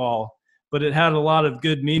about football, but it had a lot of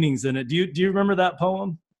good meanings in it. Do you remember that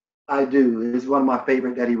poem? I do. It's one of my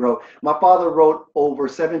favorite that he wrote. My father wrote over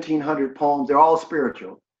 1,700 poems. They're all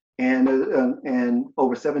spiritual, and over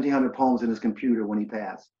 1,700 poems in his computer when he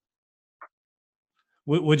passed.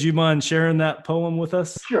 Would you mind sharing that poem with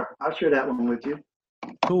us? Sure, I'll share that one with you.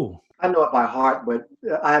 Cool. I know it by heart, but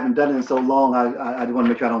I haven't done it in so long. I want to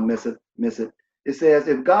make sure I don't miss it. It says,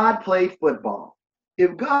 if God played football,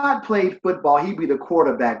 he'd be the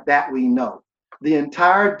quarterback, that we know. The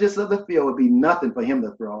entire distance of the field would be nothing for him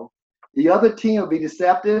to throw. The other team would be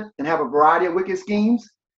deceptive and have a variety of wicked schemes.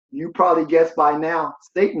 You probably guessed by now,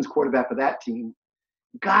 Satan's quarterback for that team.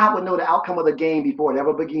 God would know the outcome of the game before it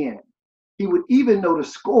ever began. He would even know the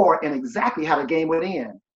score and exactly how the game would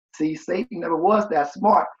end. See, Satan never was that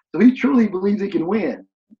smart, so he truly believes he can win.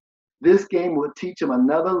 This game would teach him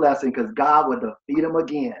another lesson because God would defeat him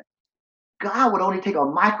again. God would only take a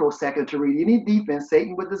microsecond to read any defense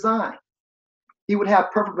Satan would design. He would have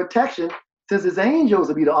perfect protection since his angels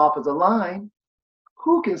would be the offensive line.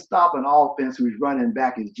 Who can stop an offense whose running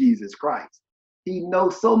back is Jesus Christ? He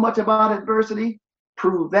knows so much about adversity,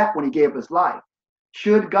 proved that when he gave his life.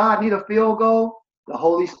 Should God need a field goal, the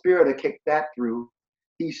Holy Spirit will kick that through.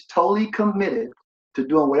 He's totally committed to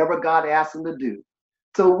doing whatever God asks him to do.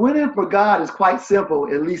 So winning for God is quite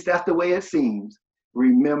simple, at least that's the way it seems.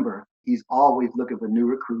 Remember, he's always looking for new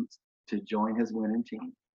recruits to join his winning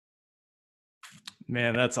team.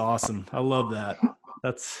 Man, that's awesome. I love that.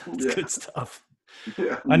 That's good stuff.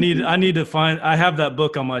 Yeah. I need to find, I have that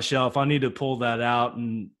book on my shelf. I need to pull that out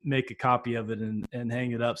and make a copy of it and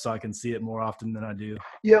hang it up so I can see it more often than I do.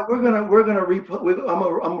 Yeah, I'm gonna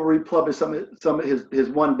republish some of his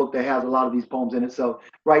one book that has a lot of these poems in it. So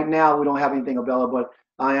right now we don't have anything available, but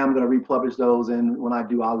I am gonna republish those, and when I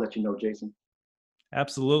do, I'll let you know, Jason.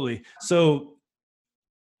 Absolutely. So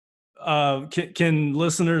can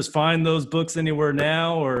listeners find those books anywhere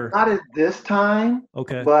now, or not at this time?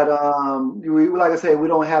 Okay. But we, like I said, we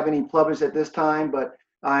don't have any published at this time, but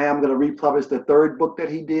I am going to republish the third book that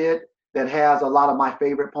he did that has a lot of my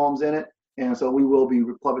favorite poems in it, and so we will be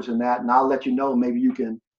republishing that, and I'll let you know. Maybe you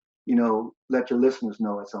can, let your listeners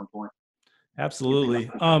know at some point. Absolutely.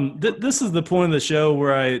 This is the point of the show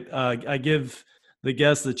where I give the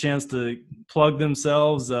guests the chance to plug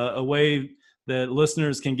themselves, a way that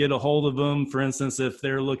listeners can get a hold of them. For instance, if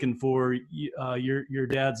they're looking for your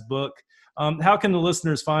dad's book, how can the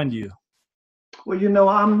listeners find you? Well,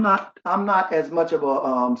 I'm not as much of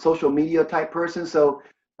a social media type person, so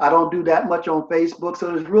I don't do that much on Facebook.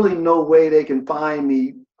 So there's really no way they can find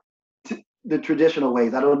me the traditional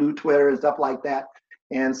ways. I don't do Twitter and stuff like that.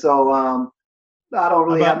 And so I don't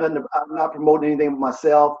really have nothing. I'm not promoting anything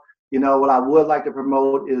myself. What I would like to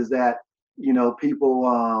promote is that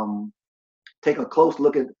people take a close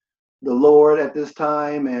look at the Lord at this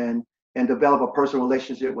time and develop a personal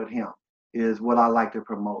relationship with Him is what I like to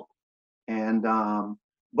promote. And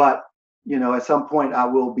but at some point I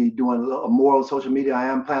will be doing more on social media. I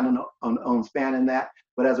am planning on spanning that,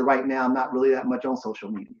 but as of right now, I'm not really that much on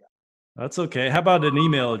social media. That's okay. How about an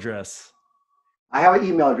email address? I have an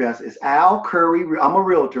email address. It's Al Curry. I'm a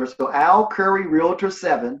realtor, so Al Curry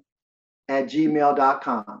Realtor7 at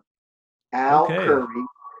gmail.com. Al Curry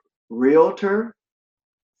Realtor7,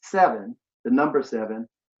 the number 7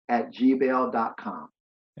 at gmail.com.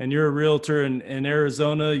 And you're a realtor in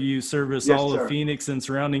Arizona. You service all of Phoenix and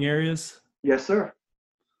surrounding areas? Yes, sir.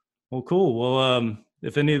 Well, cool. Well,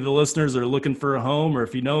 if any of the listeners are looking for a home, or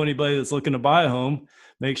if you know anybody that's looking to buy a home,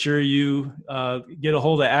 make sure you get a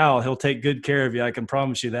hold of Al. He'll take good care of you. I can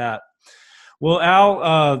promise you that. Well,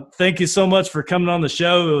 Al, thank you so much for coming on the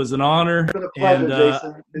show. It was an honor. It's been a pleasure,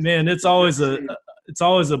 Jason. Man, it's always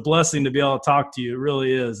a blessing to be able to talk to you. It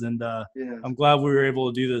really is. And yes. I'm glad we were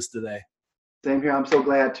able to do this today. Same here. I'm so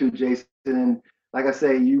glad too, Jason. And like I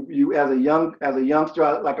say, you as a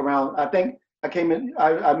youngster, like around, I think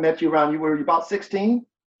I met you around, you were about 16?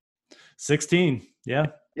 16. Yeah.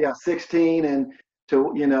 Yeah. 16. And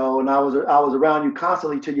and I was around you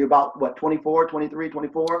constantly till you about what, 24, 23,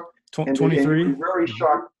 24? 23. And you were very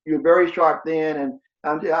sharp. You were very sharp then.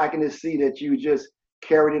 And I can just see that you just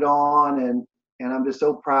carried it on. And I'm just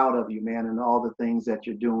so proud of you, man, and all the things that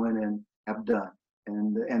you're doing and have done.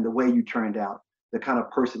 And the way you turned out, the kind of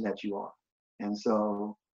person that you are. And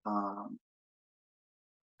so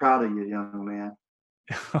proud of you, young man.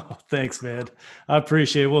 Oh, thanks, man. I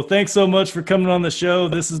appreciate it. Well, thanks so much for coming on the show.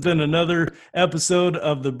 This has been another episode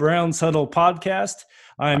of the Browns Huddle podcast.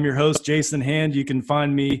 I am your host, Jason Hand. You can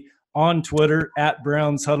find me on Twitter at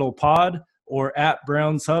Browns Huddle Pod or at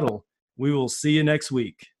Browns Huddle. We will see you next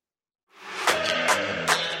week.